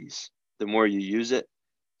cavities the more you use it.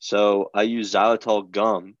 So I use xylitol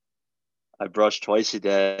gum. I brush twice a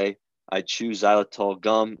day. I chew xylitol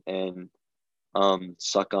gum and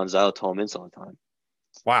suck on xylitol mints all the time.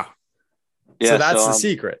 Wow. Yeah, so that's the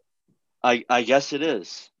secret. I guess it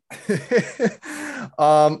is.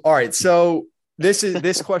 All right. So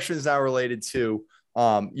this question is now related to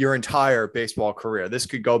your entire baseball career. This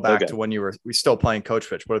could go back to when we still playing coach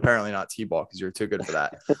pitch, but apparently not T-ball because you're too good for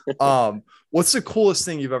that. What's the coolest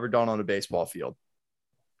thing you've ever done on a baseball field?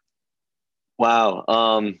 Wow.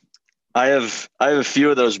 I have a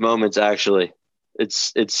few of those moments, actually. I'd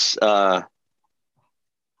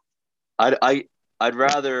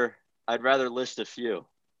rather list a few.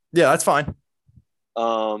 Yeah, that's fine.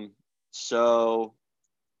 So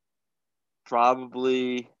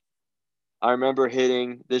probably I remember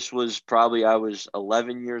hitting, this was probably, I was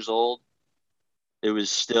 11 years old. It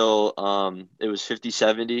was still, it was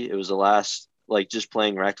 50-70. It was the last, like, just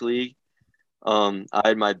playing rec league. I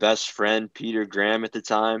had my best friend, Peter Graham, at the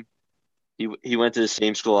time. He went to the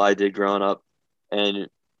same school I did growing up. And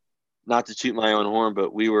not to toot my own horn,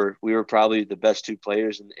 but we were probably the best 2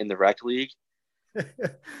 players in the rec league.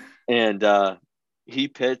 And he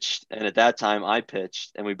pitched, and at that time I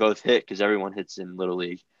pitched, and we both hit because everyone hits in Little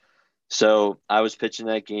League. So I was pitching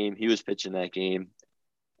that game. He was pitching that game.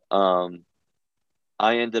 I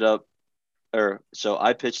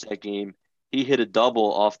pitched that game. He hit a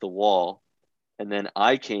double off the wall, and then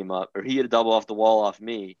I came up, or he hit a double off the wall off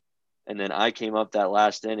me, and then I came up that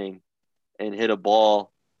last inning and hit a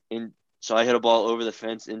ball in. So I hit a ball over the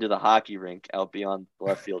fence into the hockey rink out beyond the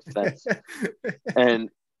left field fence, and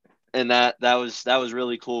that was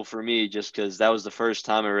really cool for me, just because that was the first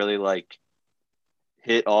time I really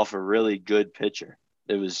hit off a really good pitcher.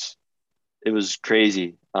 It was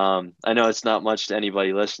crazy. I know it's not much to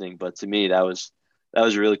anybody listening, but to me that was a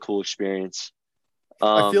really cool experience.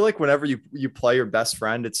 I feel like whenever you play your best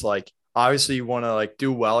friend, it's like, obviously you want to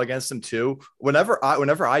do well against them too. Whenever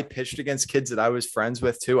I pitched against kids that I was friends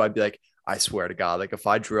with too, I'd be like, I swear to God, if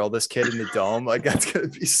I drill this kid in the dome, that's going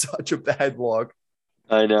to be such a bad look.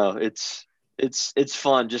 I know it's it's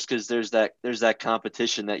fun just because there's that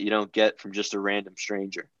competition that you don't get from just a random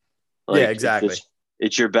stranger. Yeah, Like exactly.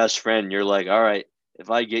 it's your best friend. You're like, all right, if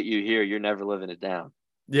I get you here, you're never living it down.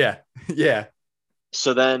 Yeah. Yeah.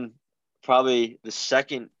 So then probably the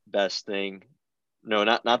second best thing, no,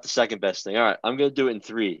 not the second best thing. All right, I'm gonna do it in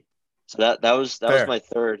three. So that was Fair. my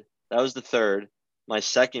third. That was the third. My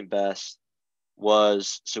second best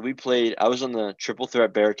was so we played. I was on the Triple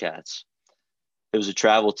Threat Bearcats. It was a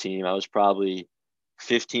travel team. I was probably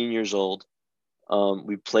 15 years old.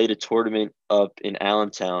 We played a tournament up in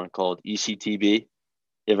Allentown called ECTB.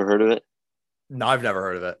 You ever heard of it? No, I've never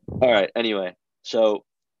heard of it. All right. Anyway,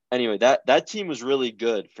 that team was really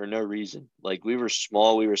good for no reason. Like we were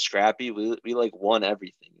small, we were scrappy. We like won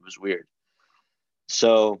everything. It was weird.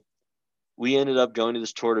 So we ended up going to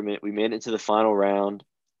this tournament. We made it to the final round.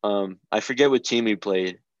 I forget what team we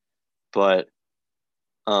played, but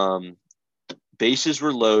um, bases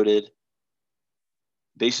were loaded.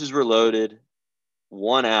 Bases were loaded.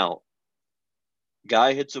 One out.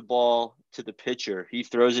 Guy hits a ball to the pitcher. He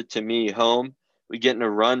throws it to me home. We get in a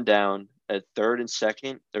rundown at third and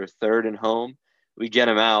second or third and home. We get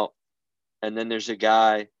him out, and then there's a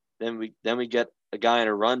guy. Then we get a guy in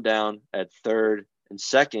a rundown at third and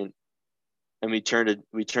second, and we turned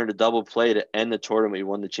a double play to end the tournament. We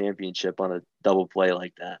won the championship on a double play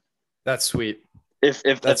like that. That's sweet. If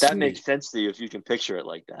That's that sweet. makes sense to you, if you can picture it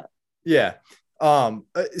like that. Yeah.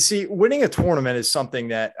 See, winning a tournament is something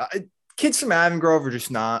that kids from Avongrove are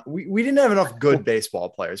just not. We didn't have enough good baseball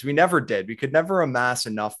players. We never did. We could never amass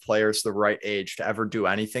enough players the right age to ever do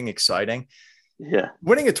anything exciting. Yeah.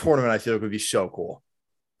 Winning a tournament, I feel like would be so cool,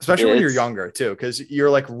 especially when you're younger too, because you're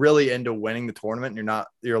like really into winning the tournament. And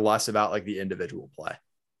you're less about like the individual play.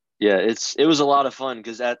 Yeah, it was a lot of fun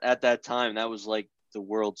because at that time that was like the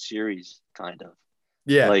World Series kind of.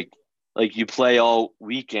 Yeah. Like you play all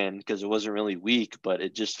weekend because it wasn't really week, but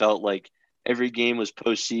it just felt like every game was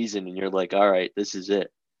postseason, and you're like, all right, this is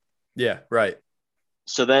it. Yeah, right.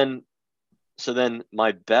 So then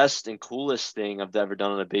my best and coolest thing I've ever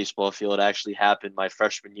done on a baseball field actually happened my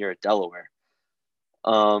freshman year at Delaware.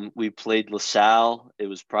 We played LaSalle. It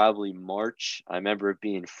was probably March. I remember it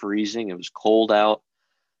being freezing. It was cold out.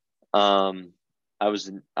 I'm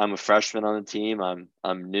a freshman on the team.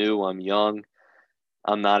 I'm new. I'm young.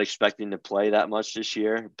 I'm not expecting to play that much this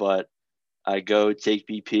year, but I go take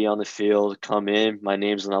BP on the field, come in, my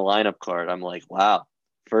name's on the lineup card. I'm like, wow,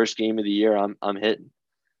 first game of the year, I'm hitting.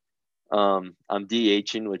 I'm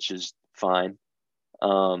DHing, which is fine.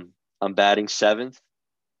 I'm batting seventh.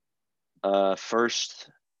 First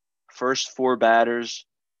four batters,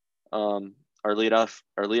 our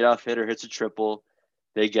leadoff hitter hits a triple.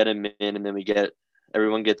 They get him in, and then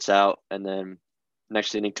everyone gets out, and then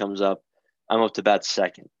next inning comes up. I'm up to bat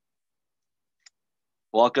second.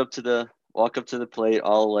 Walk up to the plate,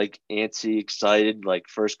 all like antsy, excited, like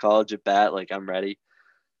first college at bat, like I'm ready.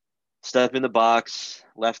 Step in the box,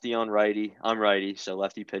 lefty on righty. I'm righty, so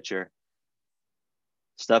lefty pitcher.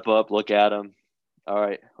 Step up, look at him. All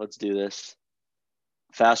right, let's do this.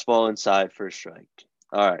 Fastball inside, first strike.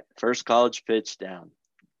 All right, first college pitch down.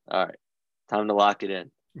 All right, time to lock it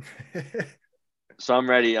in. So I'm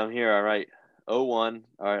ready. I'm here. All right. 0-1.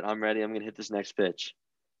 All right, I'm ready. I'm going to hit this next pitch.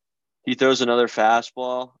 He throws another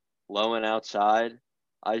fastball, low and outside.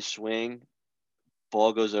 I swing.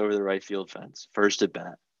 Ball goes over the right field fence. First at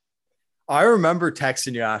bat. I remember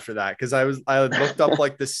texting you after that because I looked up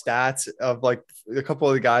like the stats of like a couple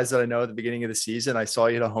of the guys that I know at the beginning of the season. I saw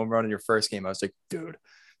you hit a home run in your first game. I was like, dude,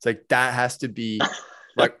 it's like that has to be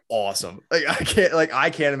like awesome. Like I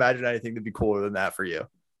can't imagine anything to be cooler than that for you.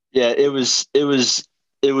 Yeah, it was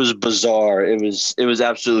bizarre. It was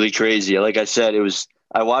absolutely crazy. Like I said,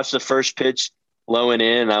 I watched the first pitch low and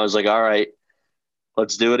in, and I was like, all right,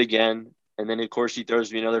 let's do it again. And then of course he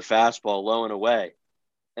throws me another fastball low and away.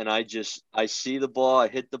 And I see the ball, I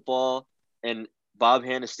hit the ball, and Bob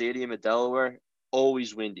Hanna Stadium at Delaware,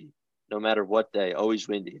 always windy, no matter what day, always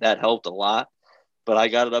windy. That helped a lot. But I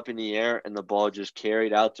got it up in the air, and the ball just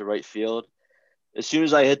carried out to right field. As soon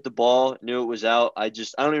as I hit the ball, knew it was out. I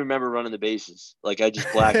don't even remember running the bases. Like I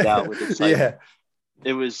just blacked out with excitement.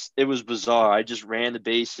 Yeah. It was bizarre. I just ran the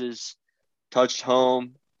bases, touched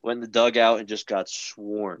home, went in the dugout, and just got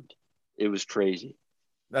swarmed. It was crazy.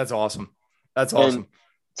 That's awesome. That's awesome. And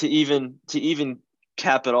to even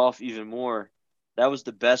cap it off even more, that was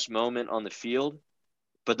the best moment on the field.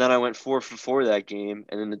 But then I went 4 for 4 that game,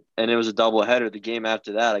 and it was a doubleheader. The game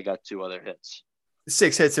after that, I got 2 other hits.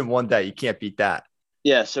 6 hits in one day. You can't beat that.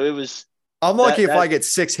 Yeah, so it was. I'm lucky if I get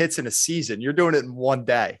 6 hits in a season. You're doing it in one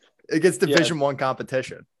day against Division I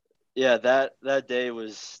competition. Yeah, that day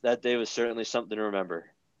was certainly something to remember.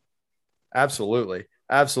 Absolutely.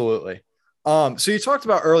 Absolutely. So you talked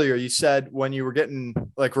about earlier, you said when you were getting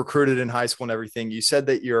like recruited in high school and everything, you said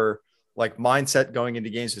that your like mindset going into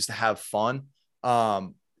games was to have fun.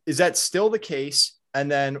 Is that still the case? And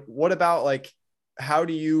then what about like, how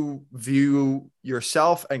do you view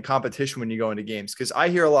yourself and competition when you go into games? Because I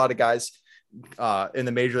hear a lot of guys in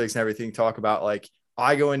the major leagues and everything talk about like,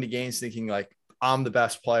 I go into games thinking like I'm the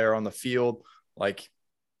best player on the field.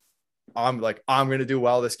 I'm going to do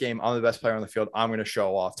well this game. I'm the best player on the field. I'm going to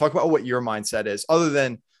show off. Talk about what your mindset is, other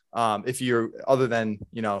than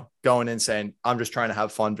going in saying I'm just trying to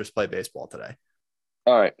have fun, just play baseball today.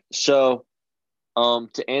 All right. So,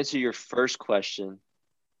 to answer your first question,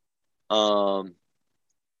 let's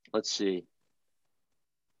see.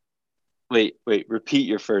 Wait. Repeat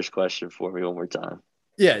your first question for me one more time.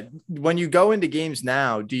 Yeah. When you go into games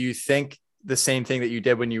now, do you think the same thing that you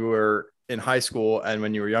did when you were in high school and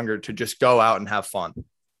when you were younger, to just go out and have fun?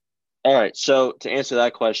 All right. So to answer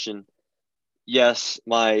that question, yes,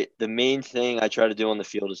 the main thing I try to do on the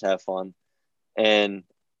field is have fun. And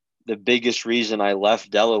the biggest reason I left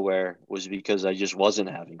Delaware was because I just wasn't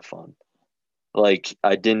having fun. Like,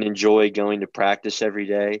 I didn't enjoy going to practice every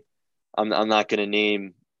day. I'm not going to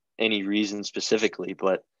name any reason specifically,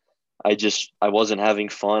 but I wasn't having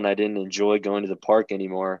fun. I didn't enjoy going to the park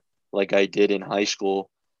anymore like I did in high school.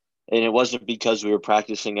 And it wasn't because we were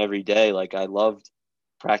practicing every day. Like, I loved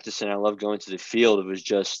practicing. I loved going to the field. It was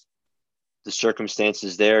just the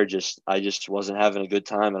circumstances there. I just wasn't having a good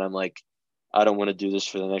time. And I'm like, I don't want to do this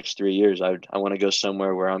for the next 3 years. I want to go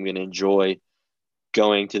somewhere where I'm going to enjoy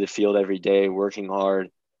going to the field every day, working hard,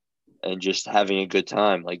 and just having a good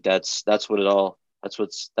time. Like, that's what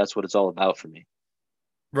it's all about for me.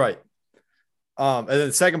 Right. And then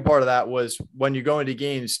the second part of that was, when you go into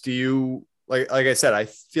games, do you like I said, I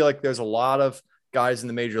feel like there's a lot of guys in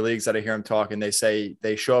the major leagues that I hear them talk, and they say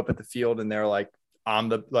they show up at the field and they're like,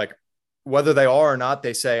 whether they are or not,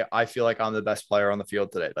 they say, I feel like I'm the best player on the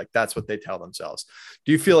field today. Like, that's what they tell themselves.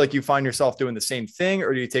 Do you feel like you find yourself doing the same thing,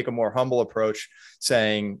 or do you take a more humble approach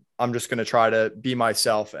saying, I'm just going to try to be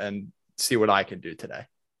myself and see what I can do today?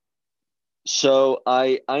 So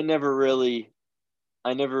I never really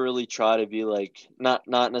try to be like, not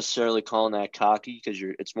necessarily calling that cocky, because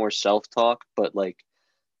it's more self-talk, but like,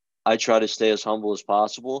 I try to stay as humble as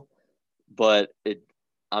possible. But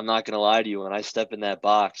I'm not gonna lie to you, when I step in that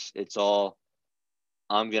box, it's all,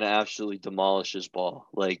 I'm gonna absolutely demolish this ball.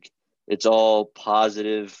 Like, it's all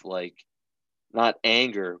positive, like, not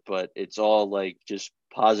anger, but it's all like just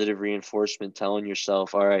positive reinforcement, telling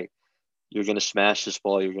yourself, all right, you're gonna smash this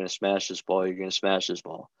ball, you're gonna smash this ball, you're gonna smash this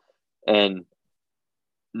ball. And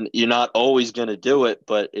you're not always going to do it,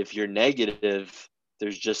 but if you're negative,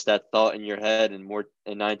 there's just that thought in your head, and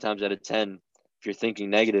 9 times out of 10, if you're thinking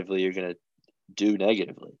negatively, you're going to do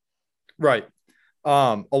negatively. Right.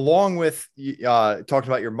 Along with talking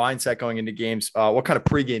about your mindset going into games, what kind of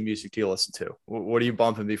pregame music do you listen to? What are you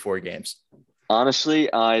bumping before games?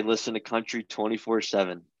 Honestly, I listen to country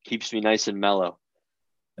 24/7. Keeps me nice and mellow.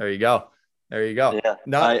 There you go. Yeah.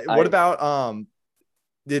 Now, what about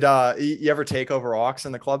did you ever take over aux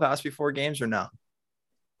in the clubhouse before games, or no?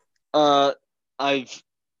 I've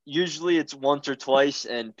usually, it's once or twice,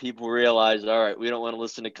 and people realize, all right, we don't want to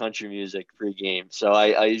listen to country music pre-game, so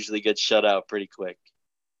I usually get shut out pretty quick.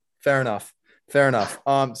 Fair enough.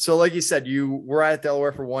 So like you said, you were at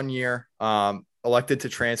Delaware for 1 year, elected to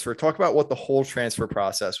transfer. Talk about what the whole transfer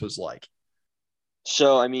process was like.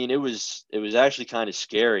 So, I mean, it was actually kind of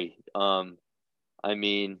scary. I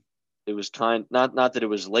mean, it was not that it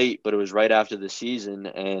was late, but it was right after the season,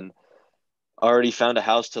 and already found a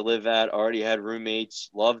house to live at, already had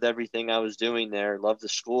roommates, loved everything I was doing there, loved the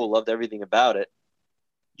school, loved everything about it.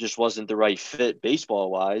 Just wasn't the right fit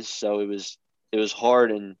baseball wise. So it was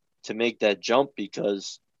hard and to make that jump,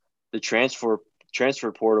 because the transfer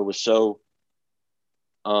portal was so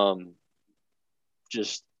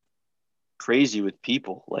just crazy with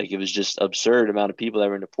people. Like, it was just absurd amount of people that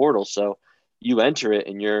were in the portal. So you enter it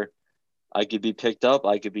and I could be picked up,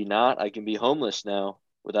 I could be not, I can be homeless now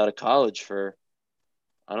without a college for,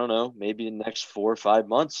 I don't know, maybe the next 4 or 5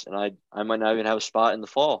 months, and I might not even have a spot in the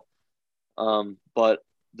fall. But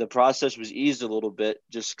the process was eased a little bit,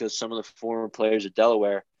 just because some of the former players at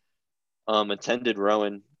Delaware attended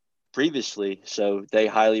Rowan previously, so they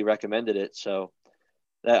highly recommended it. So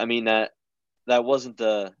that wasn't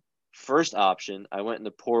the first option. I went in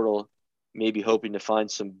the portal, maybe hoping to find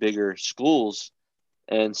some bigger schools,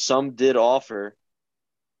 and some did offer,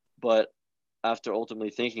 but after ultimately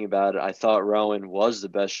thinking about it, I thought Rowan was the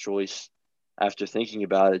best choice after thinking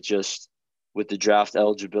about it, just with the draft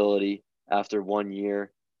eligibility after 1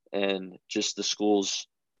 year, and just the school's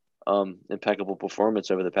impeccable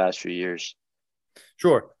performance over the past few years.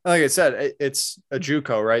 Sure. Like I said, it's a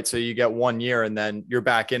JUCO, right? So you get 1 year and then you're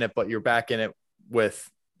back in it, but you're back in it with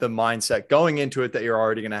the mindset going into it that you're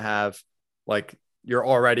already going to have, like, you're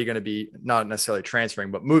already going to be not necessarily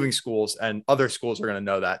transferring, but moving schools, and other schools are going to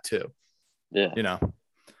know that too. Yeah. You know,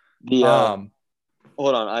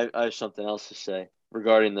 hold on. I have something else to say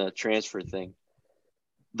regarding the transfer thing.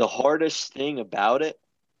 The hardest thing about it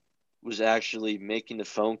was actually making the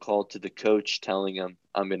phone call to the coach telling him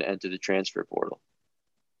I'm going to enter the transfer portal.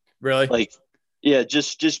 Really? Like, yeah,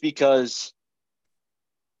 just because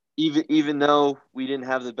even though we didn't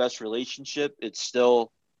have the best relationship, it's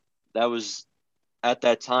still, that was at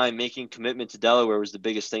that time, making commitment to Delaware was the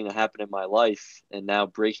biggest thing that happened in my life. And now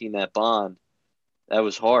breaking that bond, that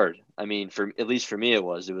was hard. I mean, at least for me, it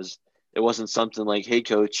wasn't something like, hey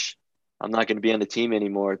coach, I'm not going to be on the team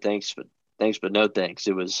anymore. Thanks, but no thanks.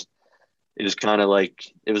 It was kind of like,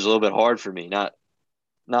 it was a little bit hard for me, not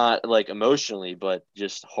like emotionally, but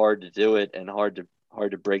just hard to do it and hard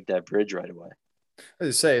to break that bridge right away. I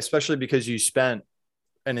was say, especially because you spent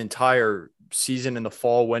an entire season in the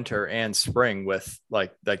fall, winter, and spring with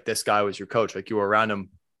like this guy was your coach. Like, you were around him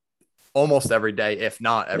almost every day, if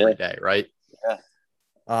not every day, right?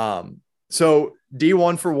 Yeah. So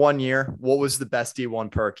D1 for 1 year, what was the best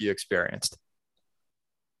D1 perk you experienced?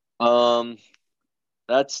 That's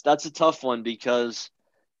a tough one, because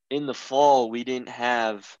in the fall we didn't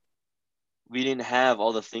have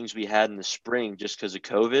all the things we had in the spring just because of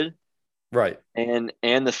COVID. Right. And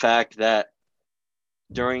the fact that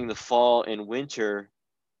during the fall and winter,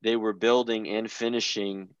 they were building and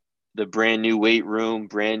finishing the brand new weight room,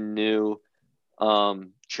 brand new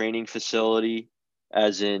training facility,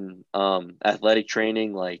 as in athletic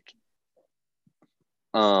training, like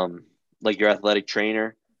your athletic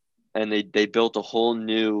trainer. And they built a whole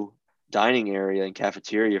new dining area and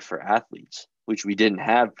cafeteria for athletes, which we didn't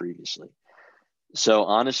have previously. So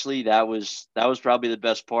honestly, that was probably the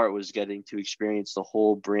best part, was getting to experience the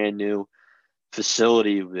whole brand new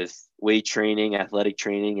facility with weight training, athletic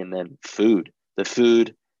training, and then food. The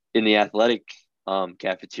food in the athletic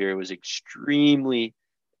cafeteria was extremely,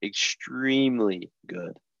 extremely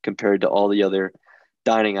good compared to all the other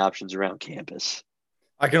dining options around campus.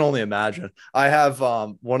 I can only imagine. I have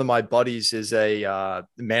one of my buddies is a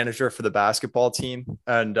manager for the basketball team,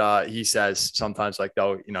 and he says sometimes, like,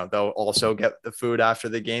 they'll also get the food after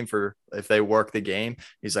the game for if they work the game.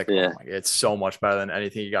 He's like, yeah. Oh my, it's so much better than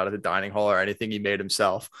anything he got at the dining hall or anything he made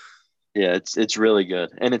himself. Yeah, it's really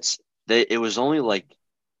good, and it was only like,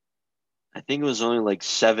 I think it was only like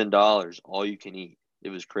 $7 all you can eat. It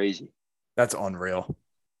was crazy. That's unreal.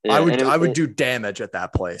 Yeah, I would do damage at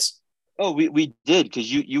that place. Oh, we did,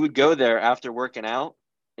 because you would go there after working out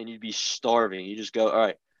and you'd be starving. You just go, all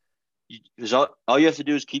right. Because all you have to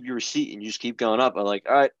do is keep your receipt and you just keep going up. I'm like,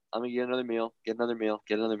 all right, I'm going to get another meal, get another meal,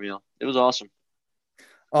 get another meal. It was awesome.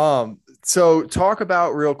 So talk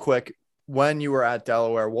about real quick, when you were at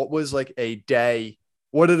Delaware, what was like a day?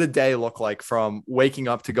 What did a day look like from waking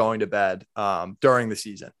up to going to bed during the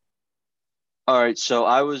season? All right. So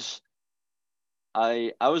I was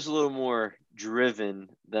a little more driven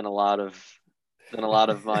than a lot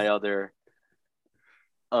of my other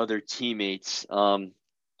teammates. I'm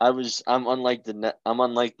unlike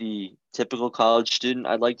the typical college student,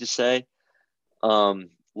 I'd like to say.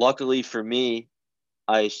 Luckily for me,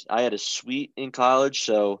 I had a suite in college,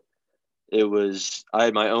 so I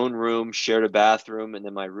had my own room, shared a bathroom, and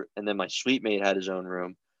then my suite mate had his own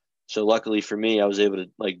room. So luckily for me, I was able to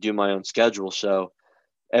like do my own schedule. So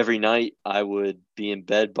every night I would be in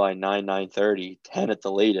bed by 9:30, 10 at the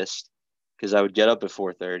latest, because I would get up at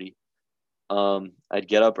 4:30. I'd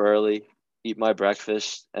get up early, eat my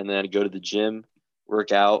breakfast, and then I'd go to the gym,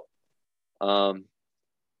 work out.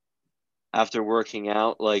 After working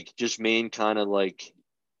out, like just main kind of like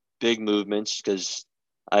big movements, because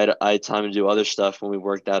I had time to do other stuff when we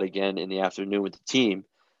worked out again in the afternoon with the team.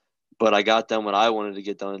 But I got done what I wanted to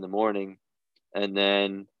get done in the morning. And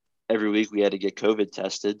then every week we had to get COVID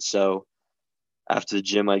tested. So after the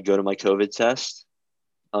gym, I'd go to my COVID test.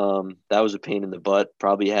 That was a pain in the butt.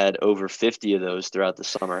 Probably had over 50 of those throughout the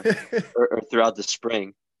summer or throughout the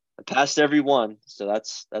spring. I passed every one. So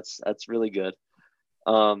that's really good.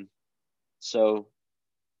 So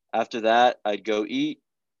after that, I'd go eat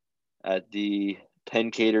at the Penn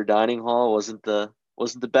Cater Dining Hall. Wasn't the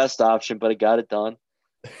best option, but it got it done.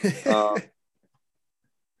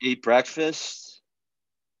 Eat breakfast.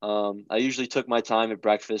 I usually took my time at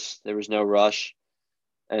breakfast. There was no rush,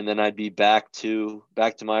 and then I'd be back to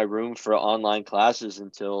my room for online classes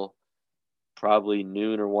until probably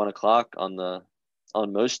noon or 1 o'clock on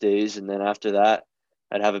most days, and then after that,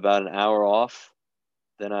 I'd have about an hour off.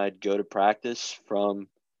 Then I'd go to practice from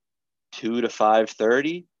 2 to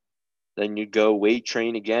 5:30. Then you'd go weight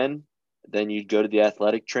train again. Then you'd go to the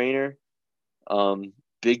athletic trainer.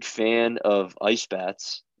 Big fan of ice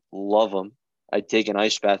baths. Love them. I'd take an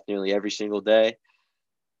ice bath nearly every single day.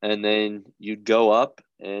 And then you'd go up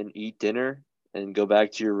and eat dinner and go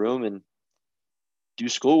back to your room and do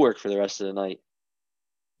schoolwork for the rest of the night.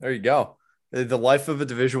 There you go. The life of a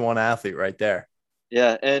Division I athlete right there.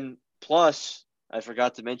 Yeah. And plus, I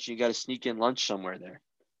forgot to mention, you got to sneak in lunch somewhere there.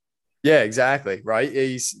 Yeah, exactly. Right.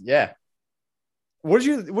 Yeah. What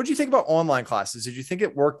did you think about online classes? Did you think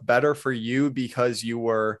it worked better for you because you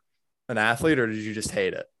were an athlete, or did you just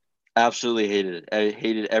hate it? Absolutely hated it. I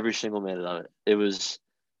hated every single minute of it. It was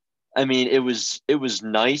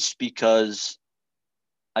nice because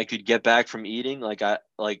I could get back from eating. Like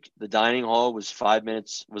the dining hall was a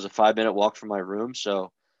 5-minute walk from my room.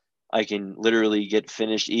 So I can literally get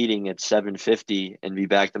finished eating at 7:50 and be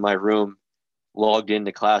back to my room, logged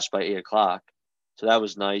into class by 8:00. So that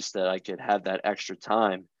was nice that I could have that extra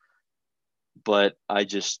time. But I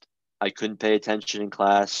couldn't pay attention in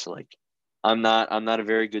class. Like I'm not a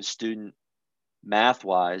very good student math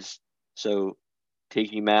wise. So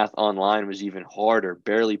taking math online was even harder.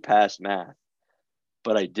 Barely passed math,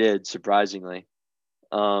 but I did, surprisingly.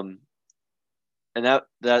 And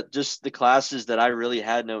that just the classes that I really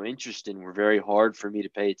had no interest in were very hard for me to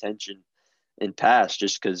pay attention and pass,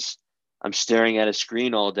 just because I'm staring at a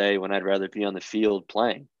screen all day when I'd rather be on the field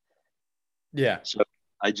playing. Yeah. So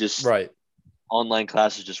online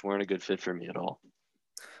classes just weren't a good fit for me at all.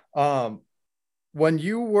 When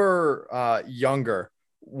you were younger,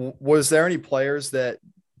 was there any players that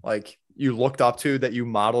like you looked up to that you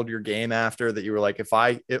modeled your game after, that you were like, if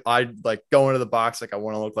I like go into the box, like I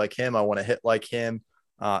want to look like him, I want to hit like him,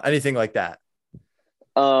 anything like that?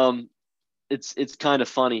 It's kind of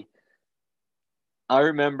funny. I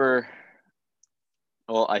remember,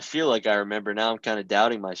 well, I feel like I remember now. I'm kind of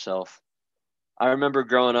doubting myself. I remember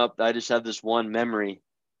growing up, I just have this one memory.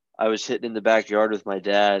 I was hitting in the backyard with my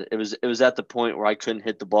dad. It was at the point where I couldn't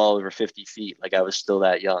hit the ball over 50 feet. Like I was still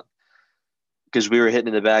that young, because we were hitting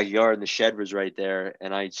in the backyard and the shed was right there,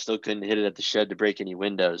 and I still couldn't hit it at the shed to break any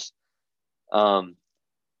windows. I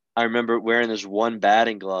remember wearing this one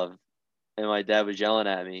batting glove, and my dad was yelling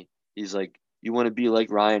at me. He's like, "You want to be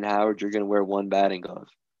like Ryan Howard? You're going to wear one batting glove."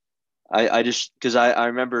 Because I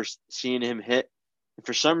remember seeing him hit. And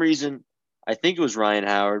for some reason, I think it was Ryan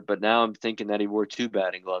Howard, but now I'm thinking that he wore two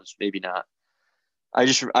batting gloves. Maybe not.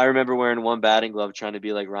 I remember wearing one batting glove trying to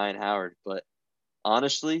be like Ryan Howard. But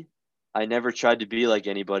honestly, I never tried to be like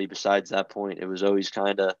anybody besides that point. It was always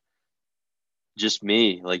kind of just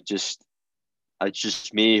me. Like it's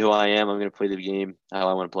just me, who I am. I'm going to play the game how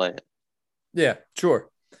I want to play it. Yeah, sure.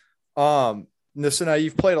 So now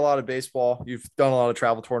you've played a lot of baseball. You've done a lot of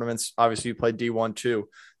travel tournaments. Obviously, you played D1 too.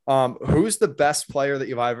 Who's the best player that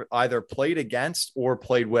you've either played against or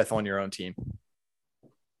played with on your own team?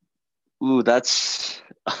 Ooh, that's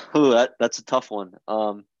a tough one.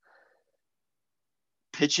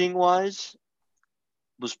 Pitching wise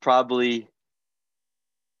was probably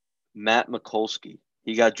Matt Mikulski.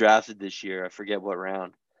 He got drafted this year. I forget what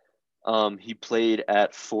round. He played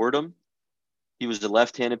at Fordham. He was the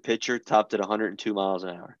left-handed pitcher, topped at 102 miles an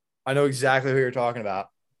hour. I know exactly who you're talking about.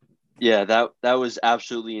 Yeah, that was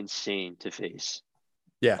absolutely insane to face.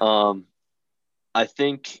 Yeah. I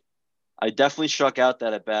think I definitely struck out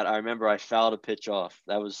that at bat. I remember I fouled a pitch off.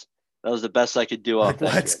 That was the best I could do off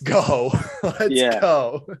that. Let's go. Let's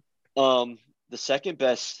go. The second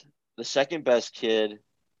best kid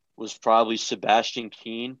was probably Sebastian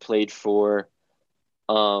Keene, played for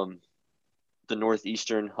the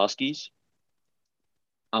Northeastern Huskies.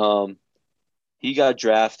 He got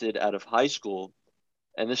drafted out of high school,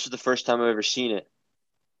 and this is the first time I've ever seen it.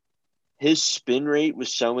 His spin rate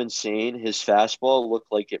was so insane, his fastball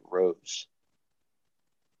looked like it rose.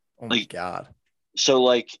 Oh my God. So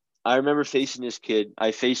I remember facing this kid.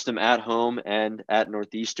 I faced him at home and at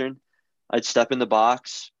Northeastern. I'd step in the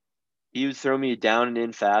box. He would throw me a down and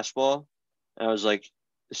in fastball. And I was like,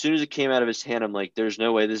 as soon as it came out of his hand, I'm like, there's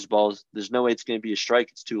no way there's no way it's going to be a strike.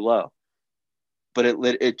 It's too low. But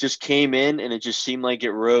it just came in, and it just seemed like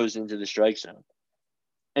it rose into the strike zone.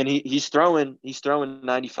 And he's throwing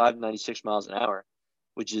 95, 96 miles an hour,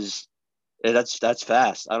 which is that's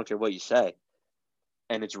fast. I don't care what you say.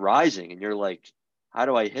 And it's rising, and you're like, how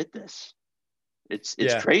do I hit this? It's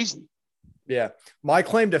crazy. Yeah. My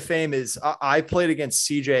claim to fame is I played against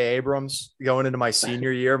CJ Abrams going into my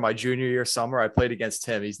senior year, my junior year summer. I played against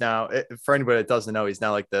him. He's now, for anybody that doesn't know, he's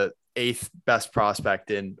now like the 8th best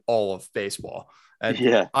prospect in all of baseball. And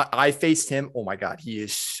Yeah. I faced him. Oh my God, he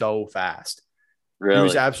is so fast. Really? He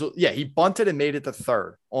was absolutely, yeah, he bunted and made it to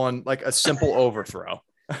third on like a simple overthrow.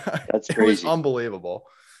 That's It was crazy. unbelievable.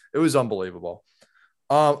 It was unbelievable.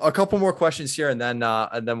 A couple more questions here, and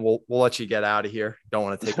then we'll let you get out of here. Don't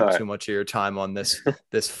want to take up too much of your time on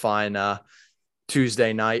this fine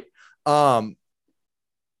Tuesday night.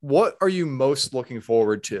 What are you most looking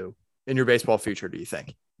forward to in your baseball future, do you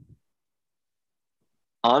think?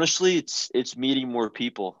 Honestly, it's meeting more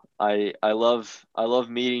people. I love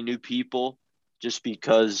meeting new people just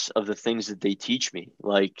because of the things that they teach me.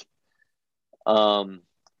 Like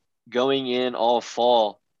going in all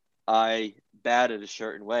fall, I batted a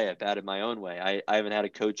certain way. I batted my own way. I haven't had a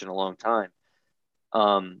coach in a long time.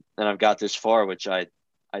 And I've got this far, which I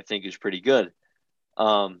think is pretty good.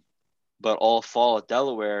 But all fall at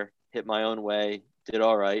Delaware, hit my own way, did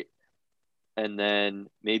all right. And then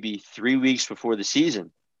maybe 3 weeks before the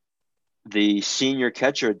season, the senior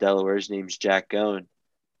catcher at Delaware, his name's Jack Gone.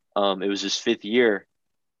 It was his 5th year.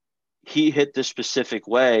 He hit this specific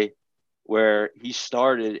way where he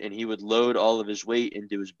started and he would load all of his weight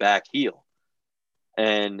into his back heel.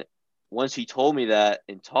 And once he told me that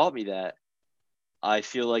and taught me that, I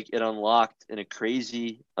feel like it unlocked in a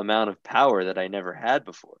crazy amount of power that I never had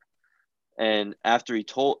before. And after he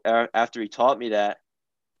taught me that,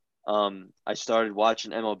 I started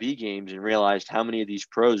watching MLB games and realized how many of these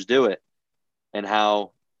pros do it and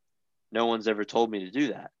how no one's ever told me to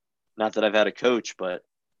do that. Not that I've had a coach, but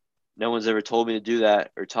no one's ever told me to do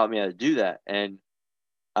that or taught me how to do that. And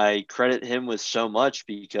I credit him with so much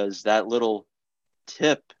because that little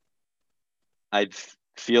tip, I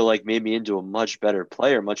feel like made me into a much better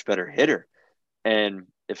player, much better hitter. And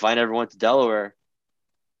if I never went to Delaware,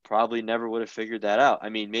 probably never would have figured that out. I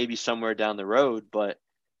mean, maybe somewhere down the road, but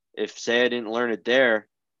if say I didn't learn it there,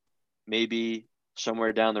 maybe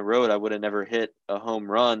somewhere down the road I would have never hit a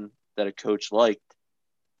home run that a coach liked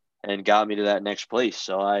and got me to that next place.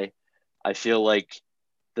 So I feel like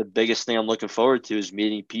the biggest thing I'm looking forward to is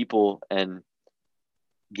meeting people and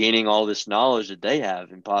gaining all this knowledge that they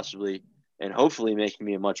have and possibly and hopefully making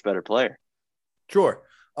me a much better player. Sure.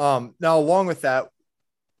 Now, along with that,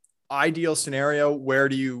 ideal scenario, where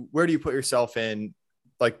do you put yourself in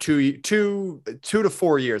like 2 to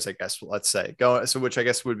 4 years, I guess, let's say, which I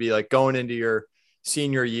guess would be like going into your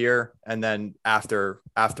senior year and then after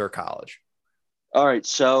college. All right.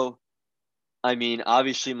 So, I mean,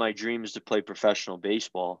 obviously my dream is to play professional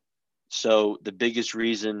baseball. So the biggest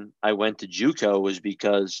reason I went to JUCO was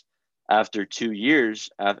because after 2 years,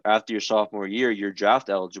 after your sophomore year, you're draft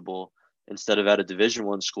eligible. Instead of at a Division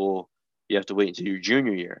I school, you have to wait until your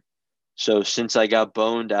junior year. So since I got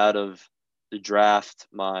boned out of the draft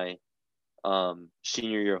my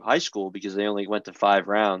senior year of high school because they only went to 5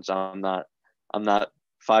 rounds, I'm not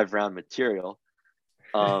 5-round material.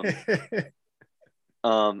 I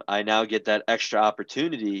now get that extra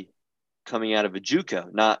opportunity coming out of a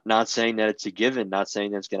JUCO. Not saying that it's a given, not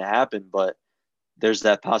saying that's going to happen, but there's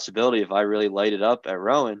that possibility if I really light it up at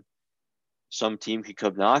Rowan, some team could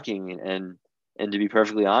come knocking. And to be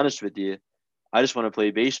perfectly honest with you, I just want to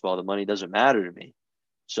play baseball. The money doesn't matter to me.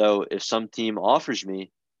 So if some team offers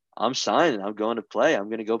me, I'm signing. I'm going to play. I'm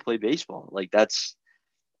going to go play baseball. Like that's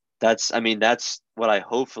what I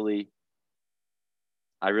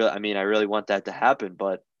really want that to happen.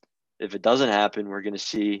 But if it doesn't happen, we're going to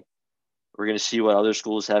see what other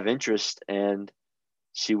schools have interest and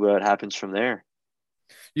see what happens from there.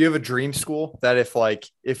 You have a dream school that if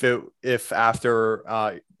after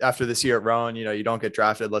this year at Rowan, you don't get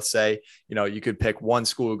drafted, let's say, you could pick one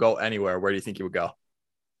school, go anywhere. Where do you think you would go?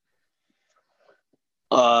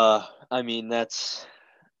 I mean, that's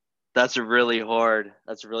a really hard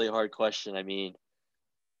question. I mean,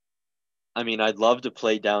 I'd love to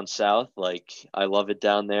play down south. Like I love it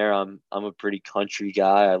down there. I'm a pretty country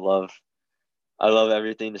guy. I love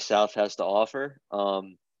everything the South has to offer.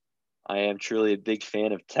 I am truly a big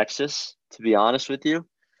fan of Texas, to be honest with you.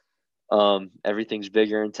 Everything's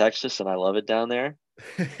bigger in Texas, and I love it down there.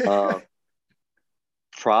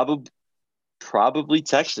 Probably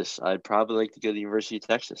Texas. I'd probably like to go to the University of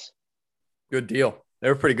Texas. Good deal. They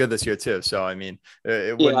were pretty good this year too. So I mean,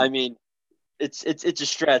 it's a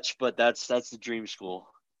stretch, but that's the dream school.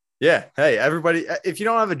 Yeah. Hey, everybody, if you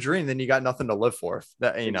don't have a dream, then you got nothing to live for.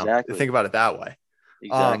 That Exactly. Think about it that way.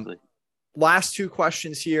 Exactly. Last 2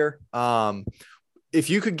 questions here. If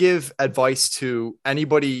you could give advice to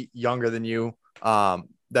anybody younger than you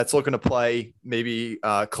that's looking to play maybe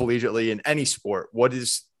collegiately in any sport, what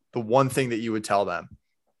is the one thing that you would tell them?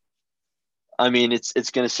 I mean,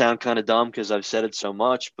 it's going to sound kind of dumb because I've said it so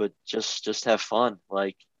much, but just have fun.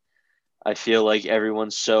 Like, I feel like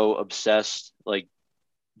everyone's so obsessed, like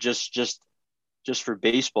just for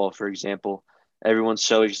baseball, for example, everyone's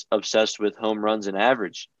so obsessed with home runs and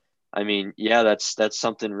average. I mean, yeah, that's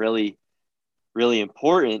something really, really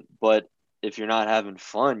important, but if you're not having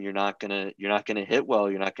fun, you're not gonna hit well.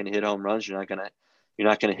 You're not gonna hit home runs. You're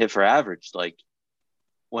not gonna hit for average. Like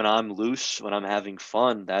when I'm loose, when I'm having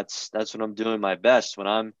fun, that's when I'm doing my best. When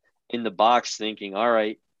I'm in the box thinking, all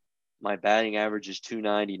right, my batting average is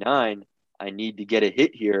 299. I need to get a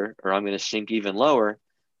hit here or I'm going to sink even lower.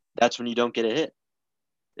 That's when you don't get a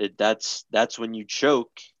hit. That's when you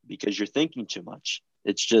choke because you're thinking too much.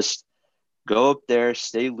 It's just go up there,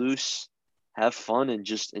 stay loose, have fun, and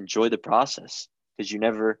just enjoy the process because you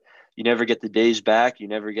never get the days back. You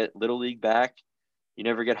never get little league back. You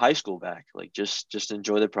never get high school back. Like just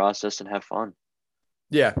enjoy the process and have fun.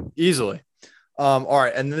 Yeah, easily. All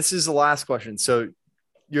right. And this is the last question. So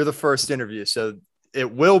you're the first interview. So it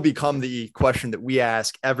will become the question that we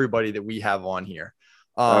ask everybody that we have on here.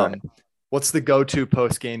 Right. What's the go-to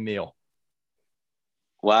post-game meal?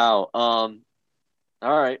 Wow. All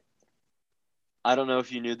right. I don't know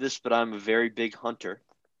if you knew this, but I'm a very big hunter.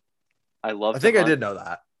 I I love to think I hunt. did know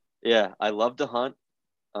that. Yeah, I love to hunt.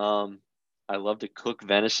 Um, I love to cook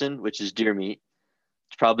venison, which is deer meat.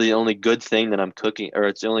 It's probably the only good thing that I'm cooking, or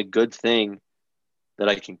it's the only good thing that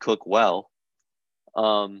I can cook well.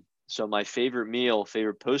 So my favorite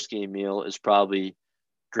post-game meal is probably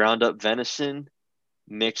ground up venison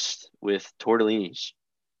mixed with tortellinis.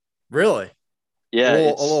 Really? Yeah,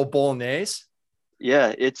 A little bolognese?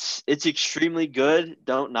 it's extremely good.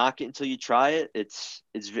 Don't knock it until you try it. It's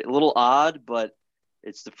a little odd, but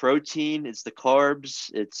it's the protein, it's the carbs,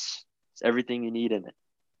 it's everything you need in it.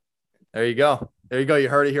 There you go. There you go. You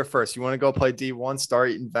heard it here first. You want to go play D1,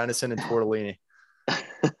 start eating venison and tortellini.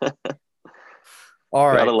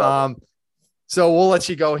 All Gotta right. love So we'll let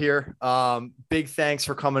you go here. Big thanks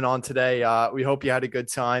for coming on today. We hope you had a good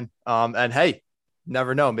time. And hey,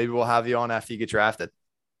 never know. Maybe we'll have you on after you get drafted. it.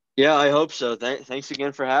 Yeah, I hope so. Thanks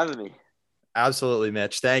again for having me. Absolutely,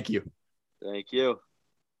 Mitch. Thank you. Thank you.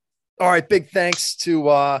 All right. Big thanks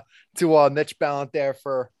to Mitch Ballant there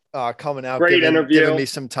for coming out, Great interview. giving me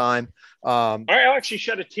some time. I actually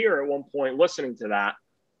shed a tear at one point listening to that.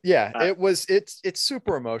 Yeah, it's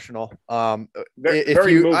super emotional.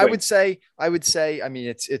 Very moving. I would say, I mean,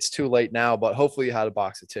 it's too late now, but hopefully you had a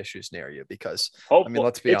box of tissues near you because I mean,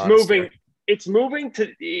 let's be honest. Moving. Here. It's moving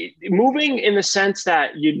in the sense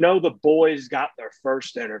that, the boys got their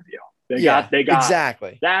first interview. They got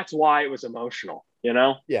exactly. That's why it was emotional.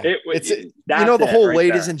 Yeah, the whole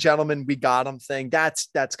ladies and gentlemen, we got them thing. That's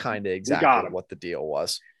kind of exactly what the deal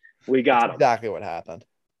was. We got them. Exactly what happened.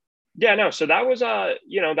 Yeah, no. So that was,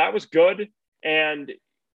 that was good. And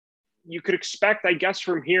you could expect, I guess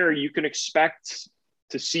from here, you can expect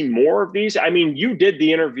to see more of these. I mean, you did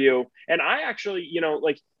the interview and I actually,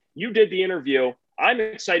 you did the interview. I'm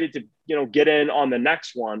excited to, get in on the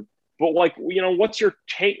next one, but what's your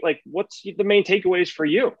take? Like, what's the main takeaways for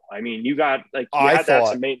you? I mean, you got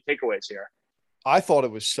some main takeaways here. I thought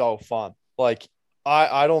it was so fun. Like,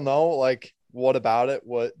 I don't know, like, what about it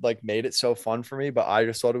made it so fun for me, but I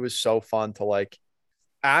just thought it was so fun to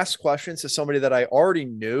ask questions to somebody that I already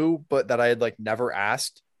knew but that I had never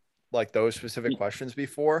asked those specific questions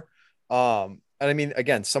before. And I mean,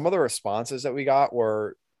 again, some of the responses that we got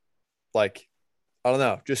were I don't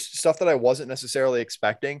know, just stuff that I wasn't necessarily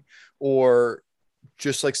expecting, or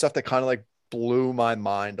just stuff that kind of blew my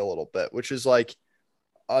mind a little bit, which is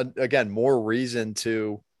again, more reason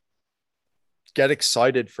to get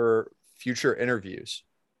excited for future interviews,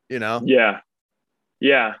 Yeah.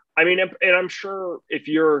 I mean, and I'm sure if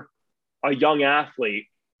you're a young athlete,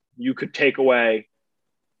 you could take away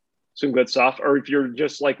some good stuff, or if you're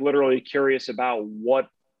just literally curious about what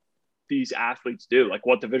these athletes do,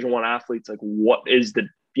 what Division I athletes, what is the,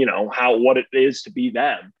 what it is to be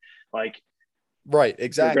them. Right.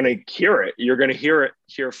 Exactly. You're going to hear it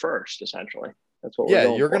here first, essentially. That's what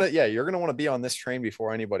you're going to want to be on this train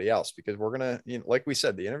before anybody else, because we're going to, like we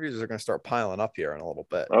said, the interviews are going to start piling up here in a little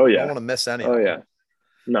bit. Oh yeah. You don't want to miss any. Oh yeah.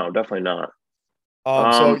 No, definitely not.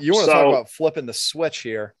 So you want to talk about flipping the switch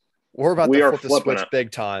here? We're about to flip the switch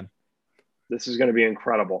big time. This is going to be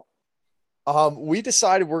incredible. We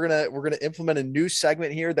decided we're gonna implement a new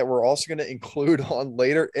segment here that we're also gonna include on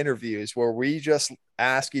later interviews, where we just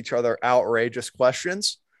ask each other outrageous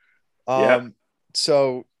questions.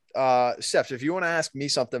 So Steph, if you want to ask me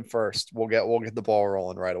something first, we'll get the ball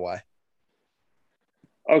rolling right away.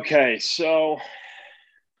 Okay, so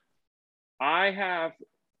I have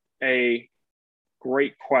a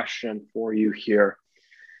great question for you here.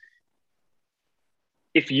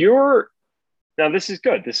 Now this is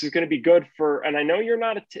good. This is going to be good for, and I know you're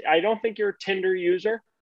not I don't think you're a Tinder user,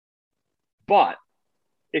 but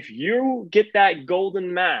if you get that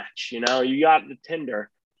golden match, you got the Tinder,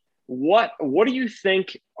 what do you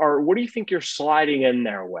think, or what do you think you're sliding in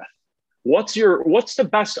there with? What's the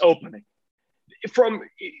best opening from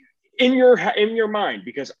in your mind?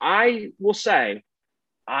 Because I will say,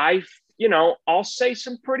 I'll say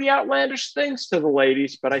some pretty outlandish things to the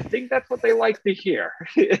ladies, but I think that's what they like to hear.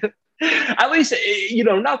 At least,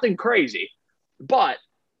 nothing crazy, but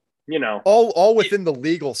all within the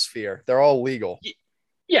legal sphere. They're all legal.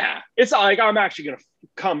 Yeah, it's not like I'm actually going to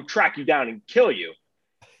come track you down and kill you.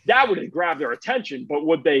 That would grab their attention, but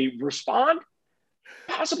would they respond?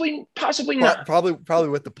 Possibly not. Probably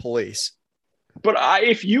with the police. But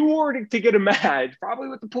if you were to get a match, probably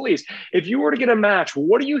with the police, if you were to get a match,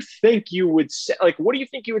 what do you think you would say? Like, what do you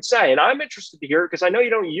think you would say? And I'm interested to hear, because I know you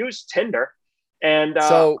don't use Tinder. And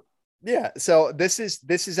so this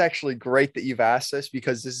is actually great that you've asked this,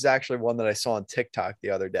 because this is actually one that I saw on TikTok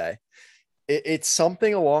the other day. It's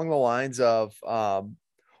something along the lines of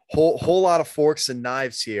whole lot of forks and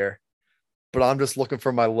knives here, but I'm just looking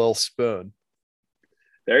for my little spoon.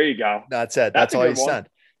 There you go. That's it. That's all you said.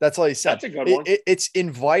 That's all you said. That's a good one. It's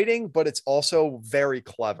inviting, but it's also very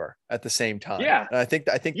clever at the same time. Yeah. And I think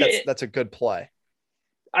that's a good play.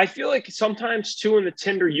 I feel like sometimes too in the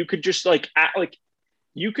Tinder, you could just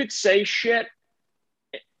you could say shit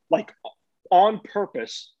like on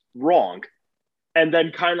purpose wrong. And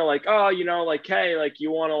then kind of like, oh, hey, like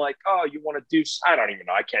you want to do, I don't even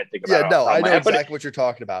know. I can't think about it. Yeah, no, I know exactly what you're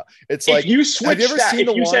talking about. It's like, you switch, have you ever seen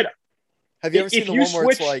the one? Have you ever seen the one where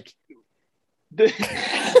it's like,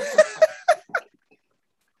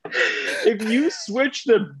 if you switch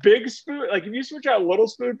the big spoon, like if you switch out little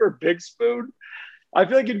spoon for big spoon, I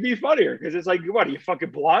feel like it'd be funnier, because it's like, what, are you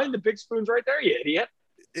fucking blind? The big spoon's right there, you idiot.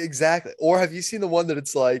 Exactly. Or have you seen the one that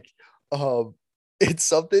it's like, it's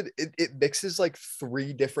something, it mixes like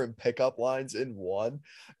 3 different pickup lines in one.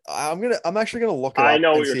 I'm actually gonna look it up. I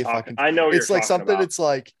know what you're talking. I know it's like something about.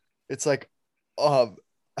 It's like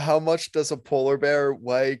how much does a polar bear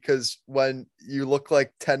weigh? Because when you look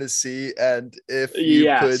like Tennessee, and if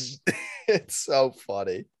you could, it's so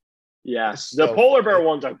funny. Yes, the polar bear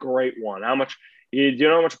one's a great one. How much? Do you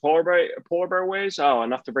know how much polar bear weighs? Oh,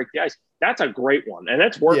 enough to break the ice. That's a great one, and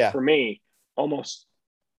it's worked for me almost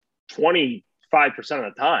 25%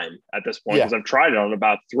 of the time at this point, because I've tried it on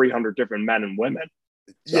about 300 different men and women.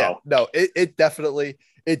 So. Yeah, no, it definitely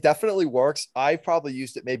works. I probably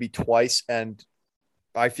used it maybe twice, and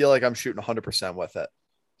I feel like I'm shooting 100% with it.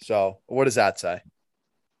 So what does that say?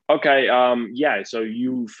 Okay. So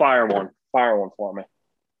you fire one for me.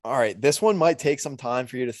 All right. This one might take some time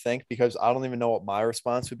for you to think, because I don't even know what my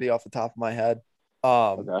response would be off the top of my head.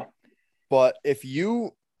 Okay. But if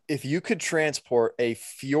you could transport a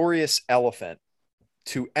furious elephant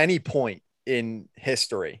to any point in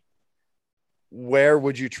history, where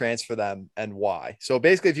would you transfer them and why? So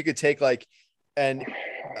basically, if you could take like an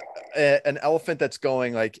elephant that's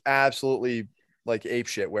going like absolutely like ape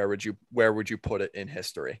shit, where would you put it in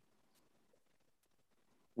history?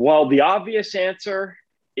 Well, the obvious answer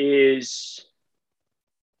is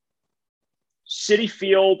Citi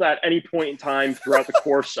Field at any point in time throughout the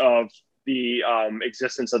course of the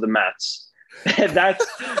existence of the Mets. That's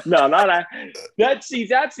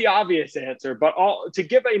the obvious answer. But to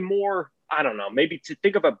give a more, I don't know, maybe to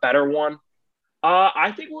think of a better one,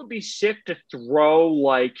 I think it would be sick to throw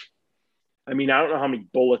I don't know how many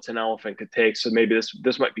bullets an elephant could take, so maybe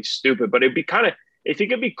this might be stupid, but it'd be I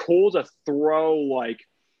think it'd be cool to throw like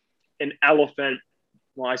an elephant.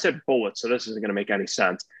 Well, I said bullets, so this isn't going to make any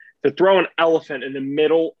sense. To throw an elephant in the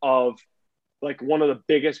middle of like one of the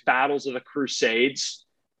biggest battles of the Crusades,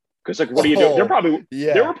 because like, what do you do?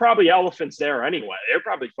 There were probably elephants there anyway. They're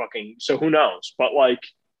probably fucking. So who knows? But like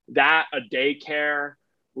that, a daycare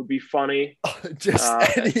would be funny. Just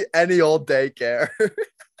any old daycare.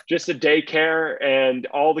 Just a daycare, and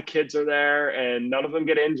all the kids are there, and none of them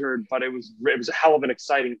get injured. But it was a hell of an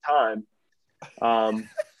exciting time. So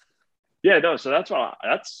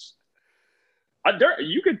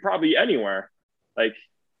you could probably anywhere. Like,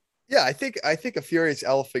 yeah, I think a furious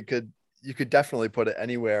elephant you could definitely put it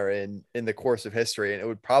anywhere in the course of history, and it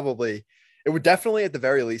would definitely at the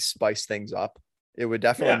very least spice things up. It would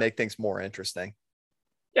definitely make things more interesting.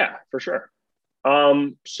 Yeah, for sure.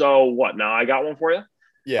 So what? Now I got one for you.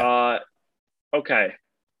 Yeah. Okay.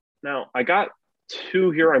 Now I got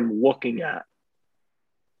 2 here I'm looking at.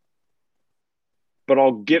 But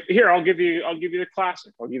I'll give you the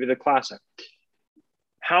classic. I'll give you the classic.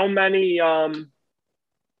 How many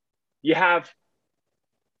you have?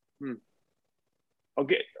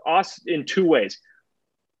 us in two ways.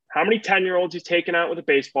 How many 10-year-olds you taking out with a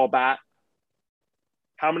baseball bat?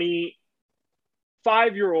 How many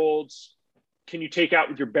 5-year-olds can you take out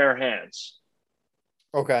with your bare hands?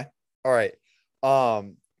 Okay. All right.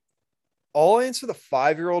 I'll answer the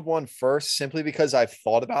 5-year-old one first, simply because I've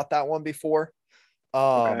thought about that one before.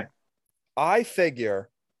 Okay. I figure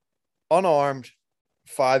unarmed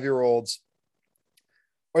 5-year-olds,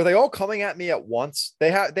 are they all coming at me at once?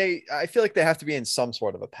 I feel like they have to be in some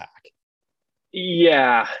sort of a pack.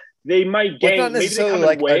 Yeah, they might gain. Not necessarily maybe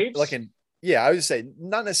they come in waves. I would just say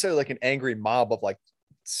not necessarily like an angry mob of like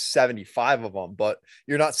 75 of them, but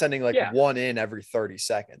you're not sending one in every 30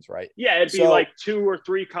 seconds, right? Yeah, it'd be like 2 or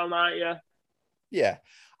 3 come at you. Yeah,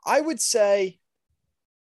 I would say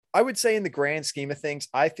in the grand scheme of things,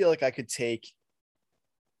 I feel like I could take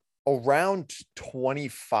around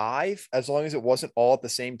 25, as long as it wasn't all at the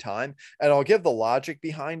same time. And I'll give the logic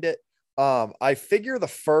behind it. I figure the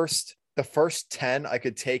first 10 I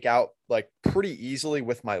could take out like pretty easily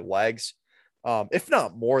with my legs, if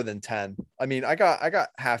not more than 10. I mean, I got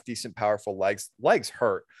half decent, powerful legs. Legs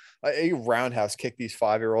hurt. I roundhouse kick these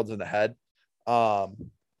 5-year-olds in the head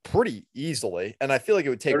pretty easily, and I feel like it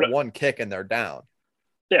would take one kick and they're down.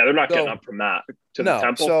 Yeah, they're not getting up from that to the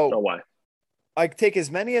temple. So no way. I take as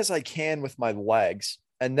many as I can with my legs,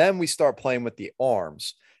 and then we start playing with the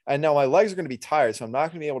arms. And now my legs are going to be tired, so I'm not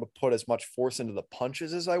going to be able to put as much force into the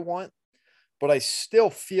punches as I want. But I still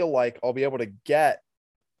feel like I'll be able to get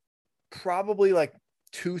probably like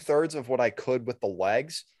 2/3 of what I could with the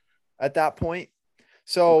legs at that point.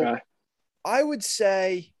 So I would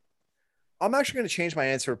say I'm actually going to change my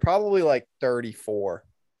answer. Probably like 34.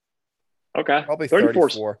 Okay. Probably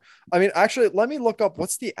 34. I mean, actually, let me look up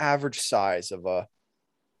what's the average size of a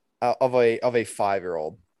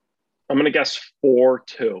 5-year-old. I'm going to guess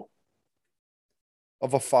 4'2".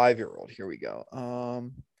 Of a 5-year-old. Here we go.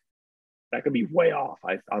 That could be way off.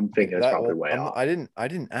 I'm thinking it's probably way off. I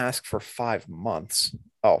didn't ask for 5 months.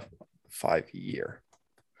 Oh, 5-year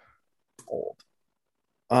old.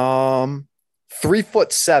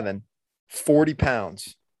 3'7", 40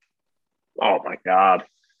 pounds. Oh my God.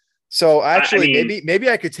 So actually, maybe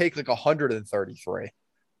I could take like 133.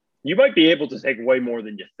 You might be able to take way more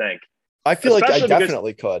than you think. I feel like I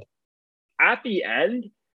definitely could. At the end,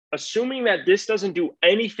 assuming that this doesn't do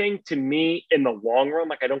anything to me in the long run,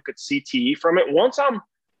 like I don't get CTE from it. Once I'm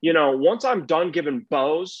done giving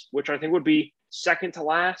bows, which I think would be second to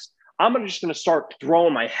last, I'm just going to start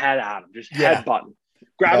throwing my head at them, just headbutting,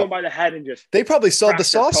 grab them by the head and just. They probably saw the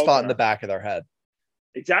soft spot in the back of their head.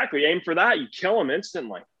 Exactly. Aim for that. You kill them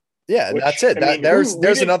instantly. Yeah, that's it.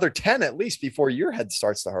 There's another 10 at least before your head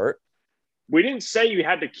starts to hurt. We didn't say you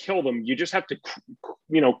had to kill them. You just have to,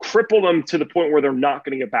 cripple them to the point where they're not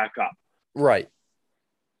going to get back up. Right.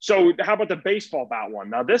 So how about the baseball bat one?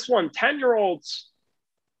 Now this one, 10-year-olds.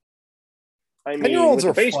 10-year-olds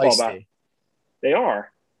are baseball feisty. Bat. They are.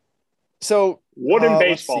 So wooden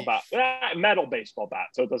baseball bat, metal baseball bat,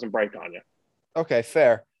 so it doesn't break on you. Okay,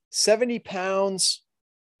 fair. 70 pounds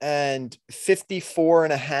and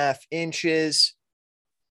 54.5 inches.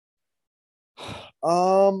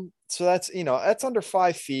 So that's, that's under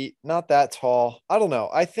 5 feet, not that tall. I don't know.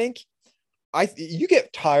 I think you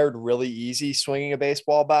get tired really easy swinging a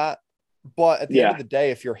baseball bat, but at the end of the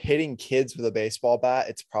day, if you're hitting kids with a baseball bat,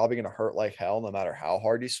 it's probably going to hurt like hell, no matter how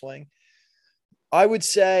hard you swing. I would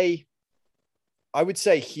say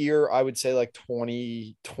like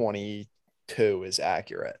 2022 is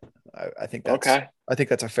accurate. I think that's okay. I think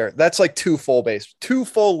that's that's like two full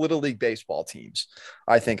Little League baseball teams.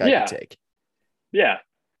 I think I could take. Yeah.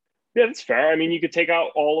 Yeah, that's fair. I mean, you could take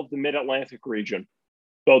out all of the Mid-Atlantic region,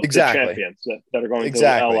 both the champions that are going to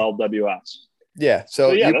LLWS. Yeah.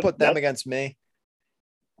 So you put them against me.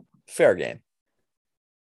 Fair game.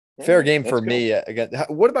 Fair game for me. Again,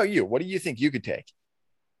 what about you? What do you think you could take?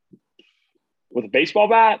 With a baseball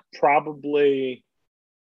bat, probably.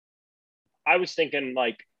 I was thinking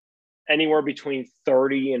like anywhere between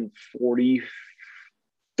 30 and 40,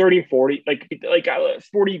 30 and 40, like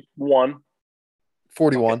 41.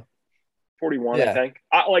 41. Okay. 41, I think.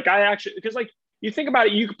 I actually, because like you think about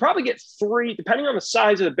it, you could probably get 3, depending on the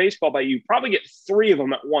size of the baseball bat, you probably get 3 of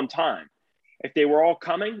them at one time. If they were all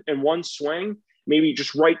coming in one swing, maybe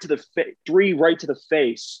just 3 right to the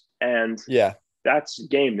face. And that's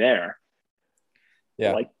game there.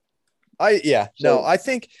 Yeah. I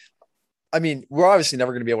think, we're obviously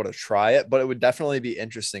never going to be able to try it, but it would definitely be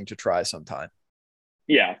interesting to try sometime.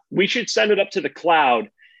 Yeah. We should send it up to the cloud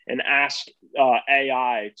and ask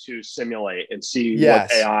AI to simulate and see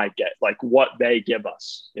what AI get, like what they give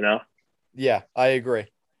us, Yeah, I agree.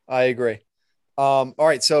 All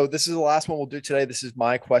right, so this is the last one we'll do today. This is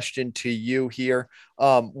my question to you here.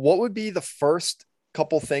 What would be the first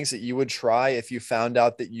couple things that you would try if you found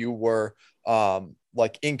out that you were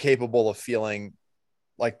like incapable of feeling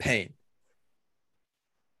like pain?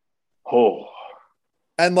 Oh,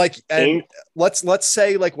 and let's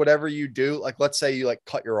say like whatever you do, like let's say you like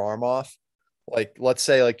cut your arm off, like let's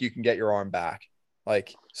say like you can get your arm back,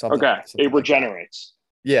 like something. Okay, something it regenerates.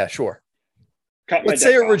 Like yeah, sure. Let's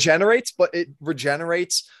say it regenerates, but it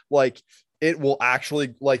regenerates like it will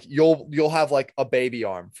actually like you'll have like a baby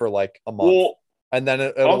arm for like a month, and then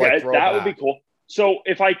it'll okay, like grow that back. would be cool. So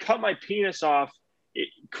if I cut my penis off,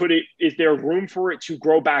 is there room for it to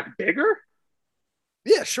grow back bigger?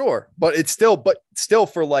 Yeah, sure, but still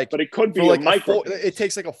for like, but it could be like micro. It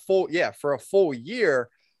takes like for a full year.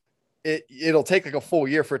 It'll take like a full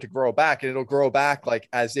year for it to grow back, and it'll grow back like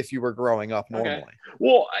as if you were growing up normally. Okay.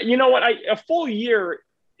 Well, you know what? A full year,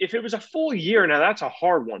 if it was a full year, now that's a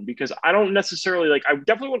hard one because I don't necessarily like, I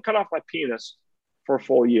definitely would cut off my penis for a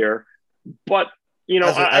full year, but you know,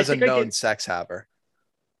 as a known sex haver.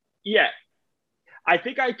 Yeah. I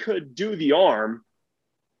think I could do the arm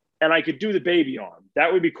and I could do the baby arm.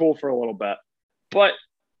 That would be cool for a little bit, but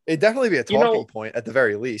it'd definitely be a talking point at the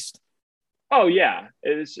very least. Oh yeah.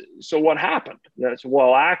 So what happened?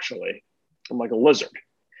 Well, actually, I'm like a lizard.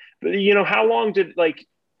 But you know, how long did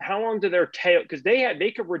their tail? Because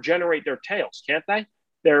they could regenerate their tails, can't they?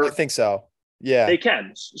 I think so. Yeah, they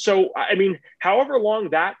can. So I mean, however long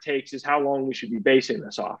that takes is how long we should be basing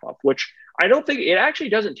this off of. Which I don't think it actually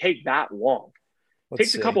doesn't take that long. It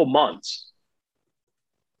takes a couple months,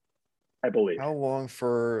 I believe. How long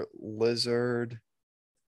for lizard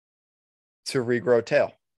to regrow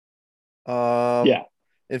tail? Yeah.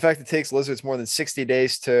 In fact, it takes lizards more than 60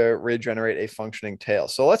 days to regenerate a functioning tail.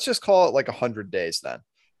 So let's just call it like 100 days then.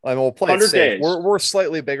 I mean, we'll play it safe. We're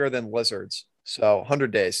slightly bigger than lizards. So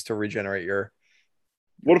 100 days to regenerate your.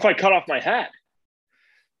 What if I cut off my head?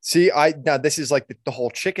 See, now this is like the whole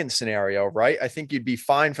chicken scenario, right? I think you'd be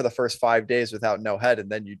fine for the first 5 days without no head. And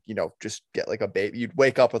then you'd, just get like a baby. You'd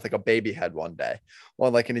wake up with like a baby head one day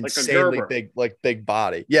on like an insanely big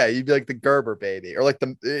body. Yeah. You'd be like the Gerber baby or like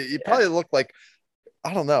you'd probably look like,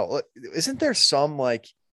 I don't know. Isn't there some like,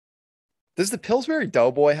 does the Pillsbury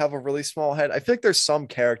Doughboy have a really small head? I feel like there's some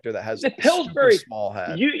character that has the Pillsbury small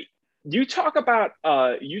head. You talk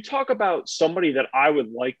about somebody that I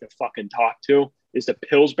would like to fucking talk to is the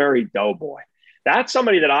Pillsbury Doughboy. That's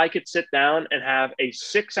somebody that I could sit down and have a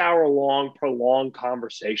 6-hour long prolonged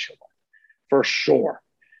conversation with for sure.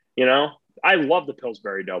 You know, I love the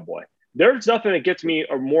Pillsbury Doughboy. There's nothing that gets me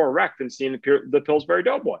more erect than seeing the Pillsbury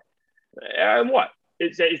Doughboy. And what?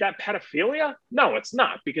 Is that pedophilia? No, it's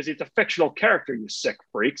not, because it's a fictional character, you sick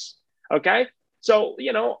freaks. Okay? So,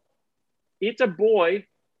 it's a boy.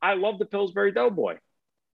 I love the Pillsbury Doughboy.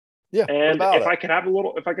 Yeah. And if I could have a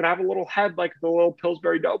little head like the little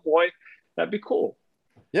Pillsbury Doughboy, that'd be cool.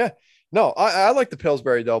 Yeah. No, I like the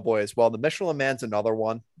Pillsbury Doughboy as well. The Michelin Man's another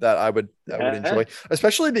one that I would enjoy,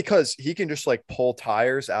 especially because he can just like pull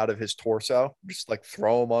tires out of his torso, just like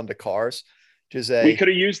throw them onto cars. We could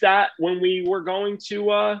have used that when we were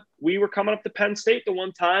coming up to Penn State the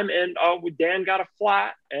one time, and Dan got a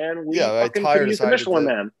flat, and we fucking could use the Michelin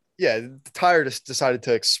Man. Yeah, the tire just decided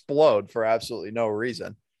to explode for absolutely no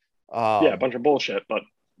reason. A bunch of bullshit, but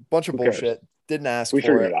Didn't ask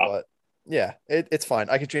for it, but yeah, it's fine.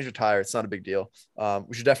 I can change a tire. It's not a big deal.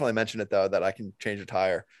 We should definitely mention it though, that I can change a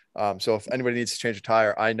tire. So if anybody needs to change a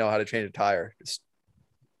tire, I know how to change a tire.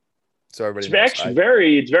 So everybody knows.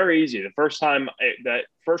 It's very easy. The first time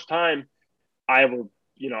I ever,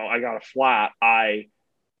 I got a flat, I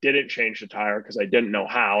didn't change the tire because I didn't know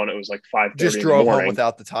how, and it was like 5:30. Just drove home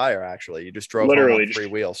without the tire. Actually, you just drove literally home on 3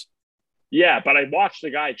 wheels. Yeah, but I watched the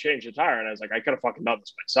guy change the tire, and I was like, I could have fucking done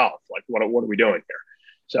this myself. Like, what are we doing here?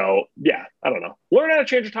 So yeah, I don't know. Learn how to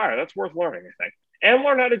change a tire. That's worth learning, I think, and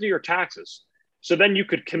learn how to do your taxes. So then you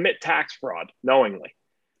could commit tax fraud knowingly.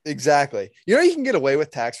 Exactly. You can get away with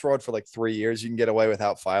tax fraud for like 3 years. You can get away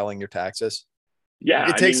without filing your taxes. Yeah.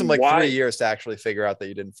 It takes them like 3 years to actually figure out that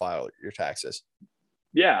you didn't file your taxes.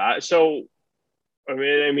 Yeah. So,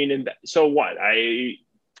 so what? I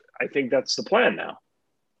think that's the plan now.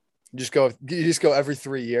 You just go every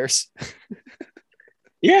 3 years.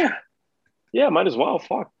 Yeah. Yeah. Might as well.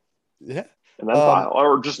 Fuck. Yeah. And then file,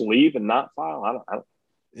 or just leave and not file. I don't.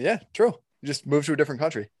 Yeah. True. You just move to a different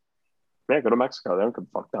country. Yeah, go to Mexico. They don't give a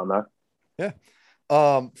fuck down there.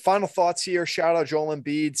 Yeah. Final thoughts here. Shout out Joel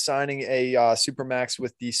Embiid signing a Supermax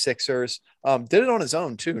with the Sixers. Did it on his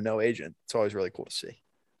own too. No agent. It's always really cool to see.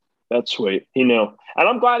 That's sweet. He knew. And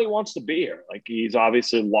I'm glad he wants to be here. Like, he's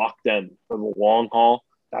obviously locked in for the long haul.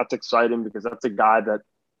 that's exciting because that's a guy that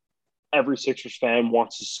every Sixers fan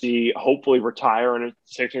wants to see hopefully retire in a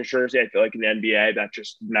Sixers jersey. I feel like in the NBA that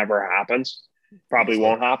just never happens. Probably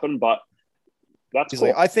won't happen, but that's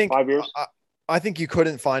cool. I think 5 years. I think you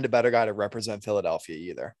couldn't find a better guy to represent Philadelphia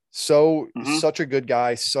either. Such a good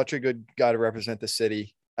guy to represent the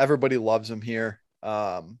city. Everybody loves him here.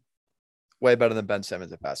 Way better than Ben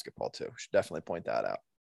Simmons at basketball too. Should definitely point that out.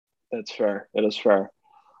 That's fair. It is fair.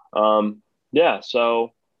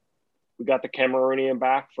 So we got the Cameroonian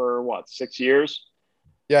back for 6 years?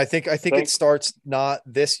 Yeah, I think it starts not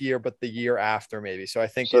this year, but the year after maybe. So I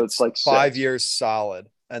think so it's like 5 years solid,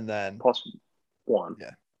 and then plus 1.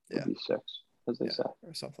 Yeah, would be 6, as they say,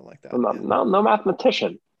 or something like that. No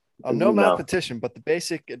mathematician. I'm no mathematician, but the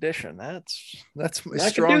basic addition. That's my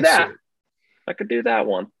strong could do that. suit. I could do that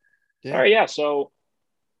one. Yeah. All right, yeah. So,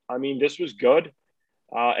 I mean, this was good.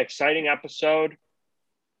 Exciting episode.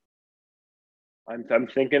 I'm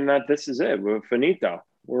thinking that this is it. We're finito.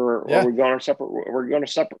 We're going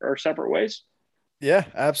our separate ways. Yeah,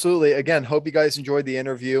 absolutely. Again, hope you guys enjoyed the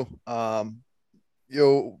interview.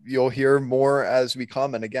 You'll hear more as we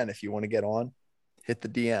come. And again, if you want to get on, hit the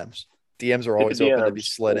DMs. DMs are always open to be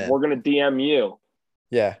slid in. We're going to DM you.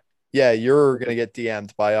 Yeah. Yeah, you're going to get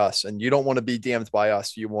DM'd by us, and you don't want to be DM'd by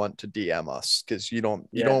us. You want to DM us because you don't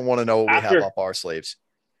want to know what we have up our sleeves.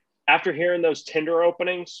 After hearing those Tinder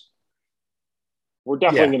openings, we're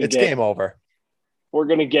definitely going to get game over. We're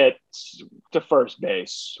going to get to first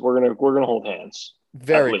base. We're going to hold hands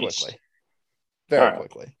very quickly. Very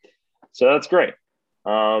quickly. So that's great.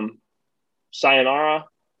 Sayonara.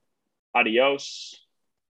 Adios.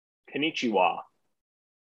 Konnichiwa.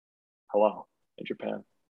 Hello in Japan.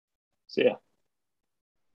 See ya.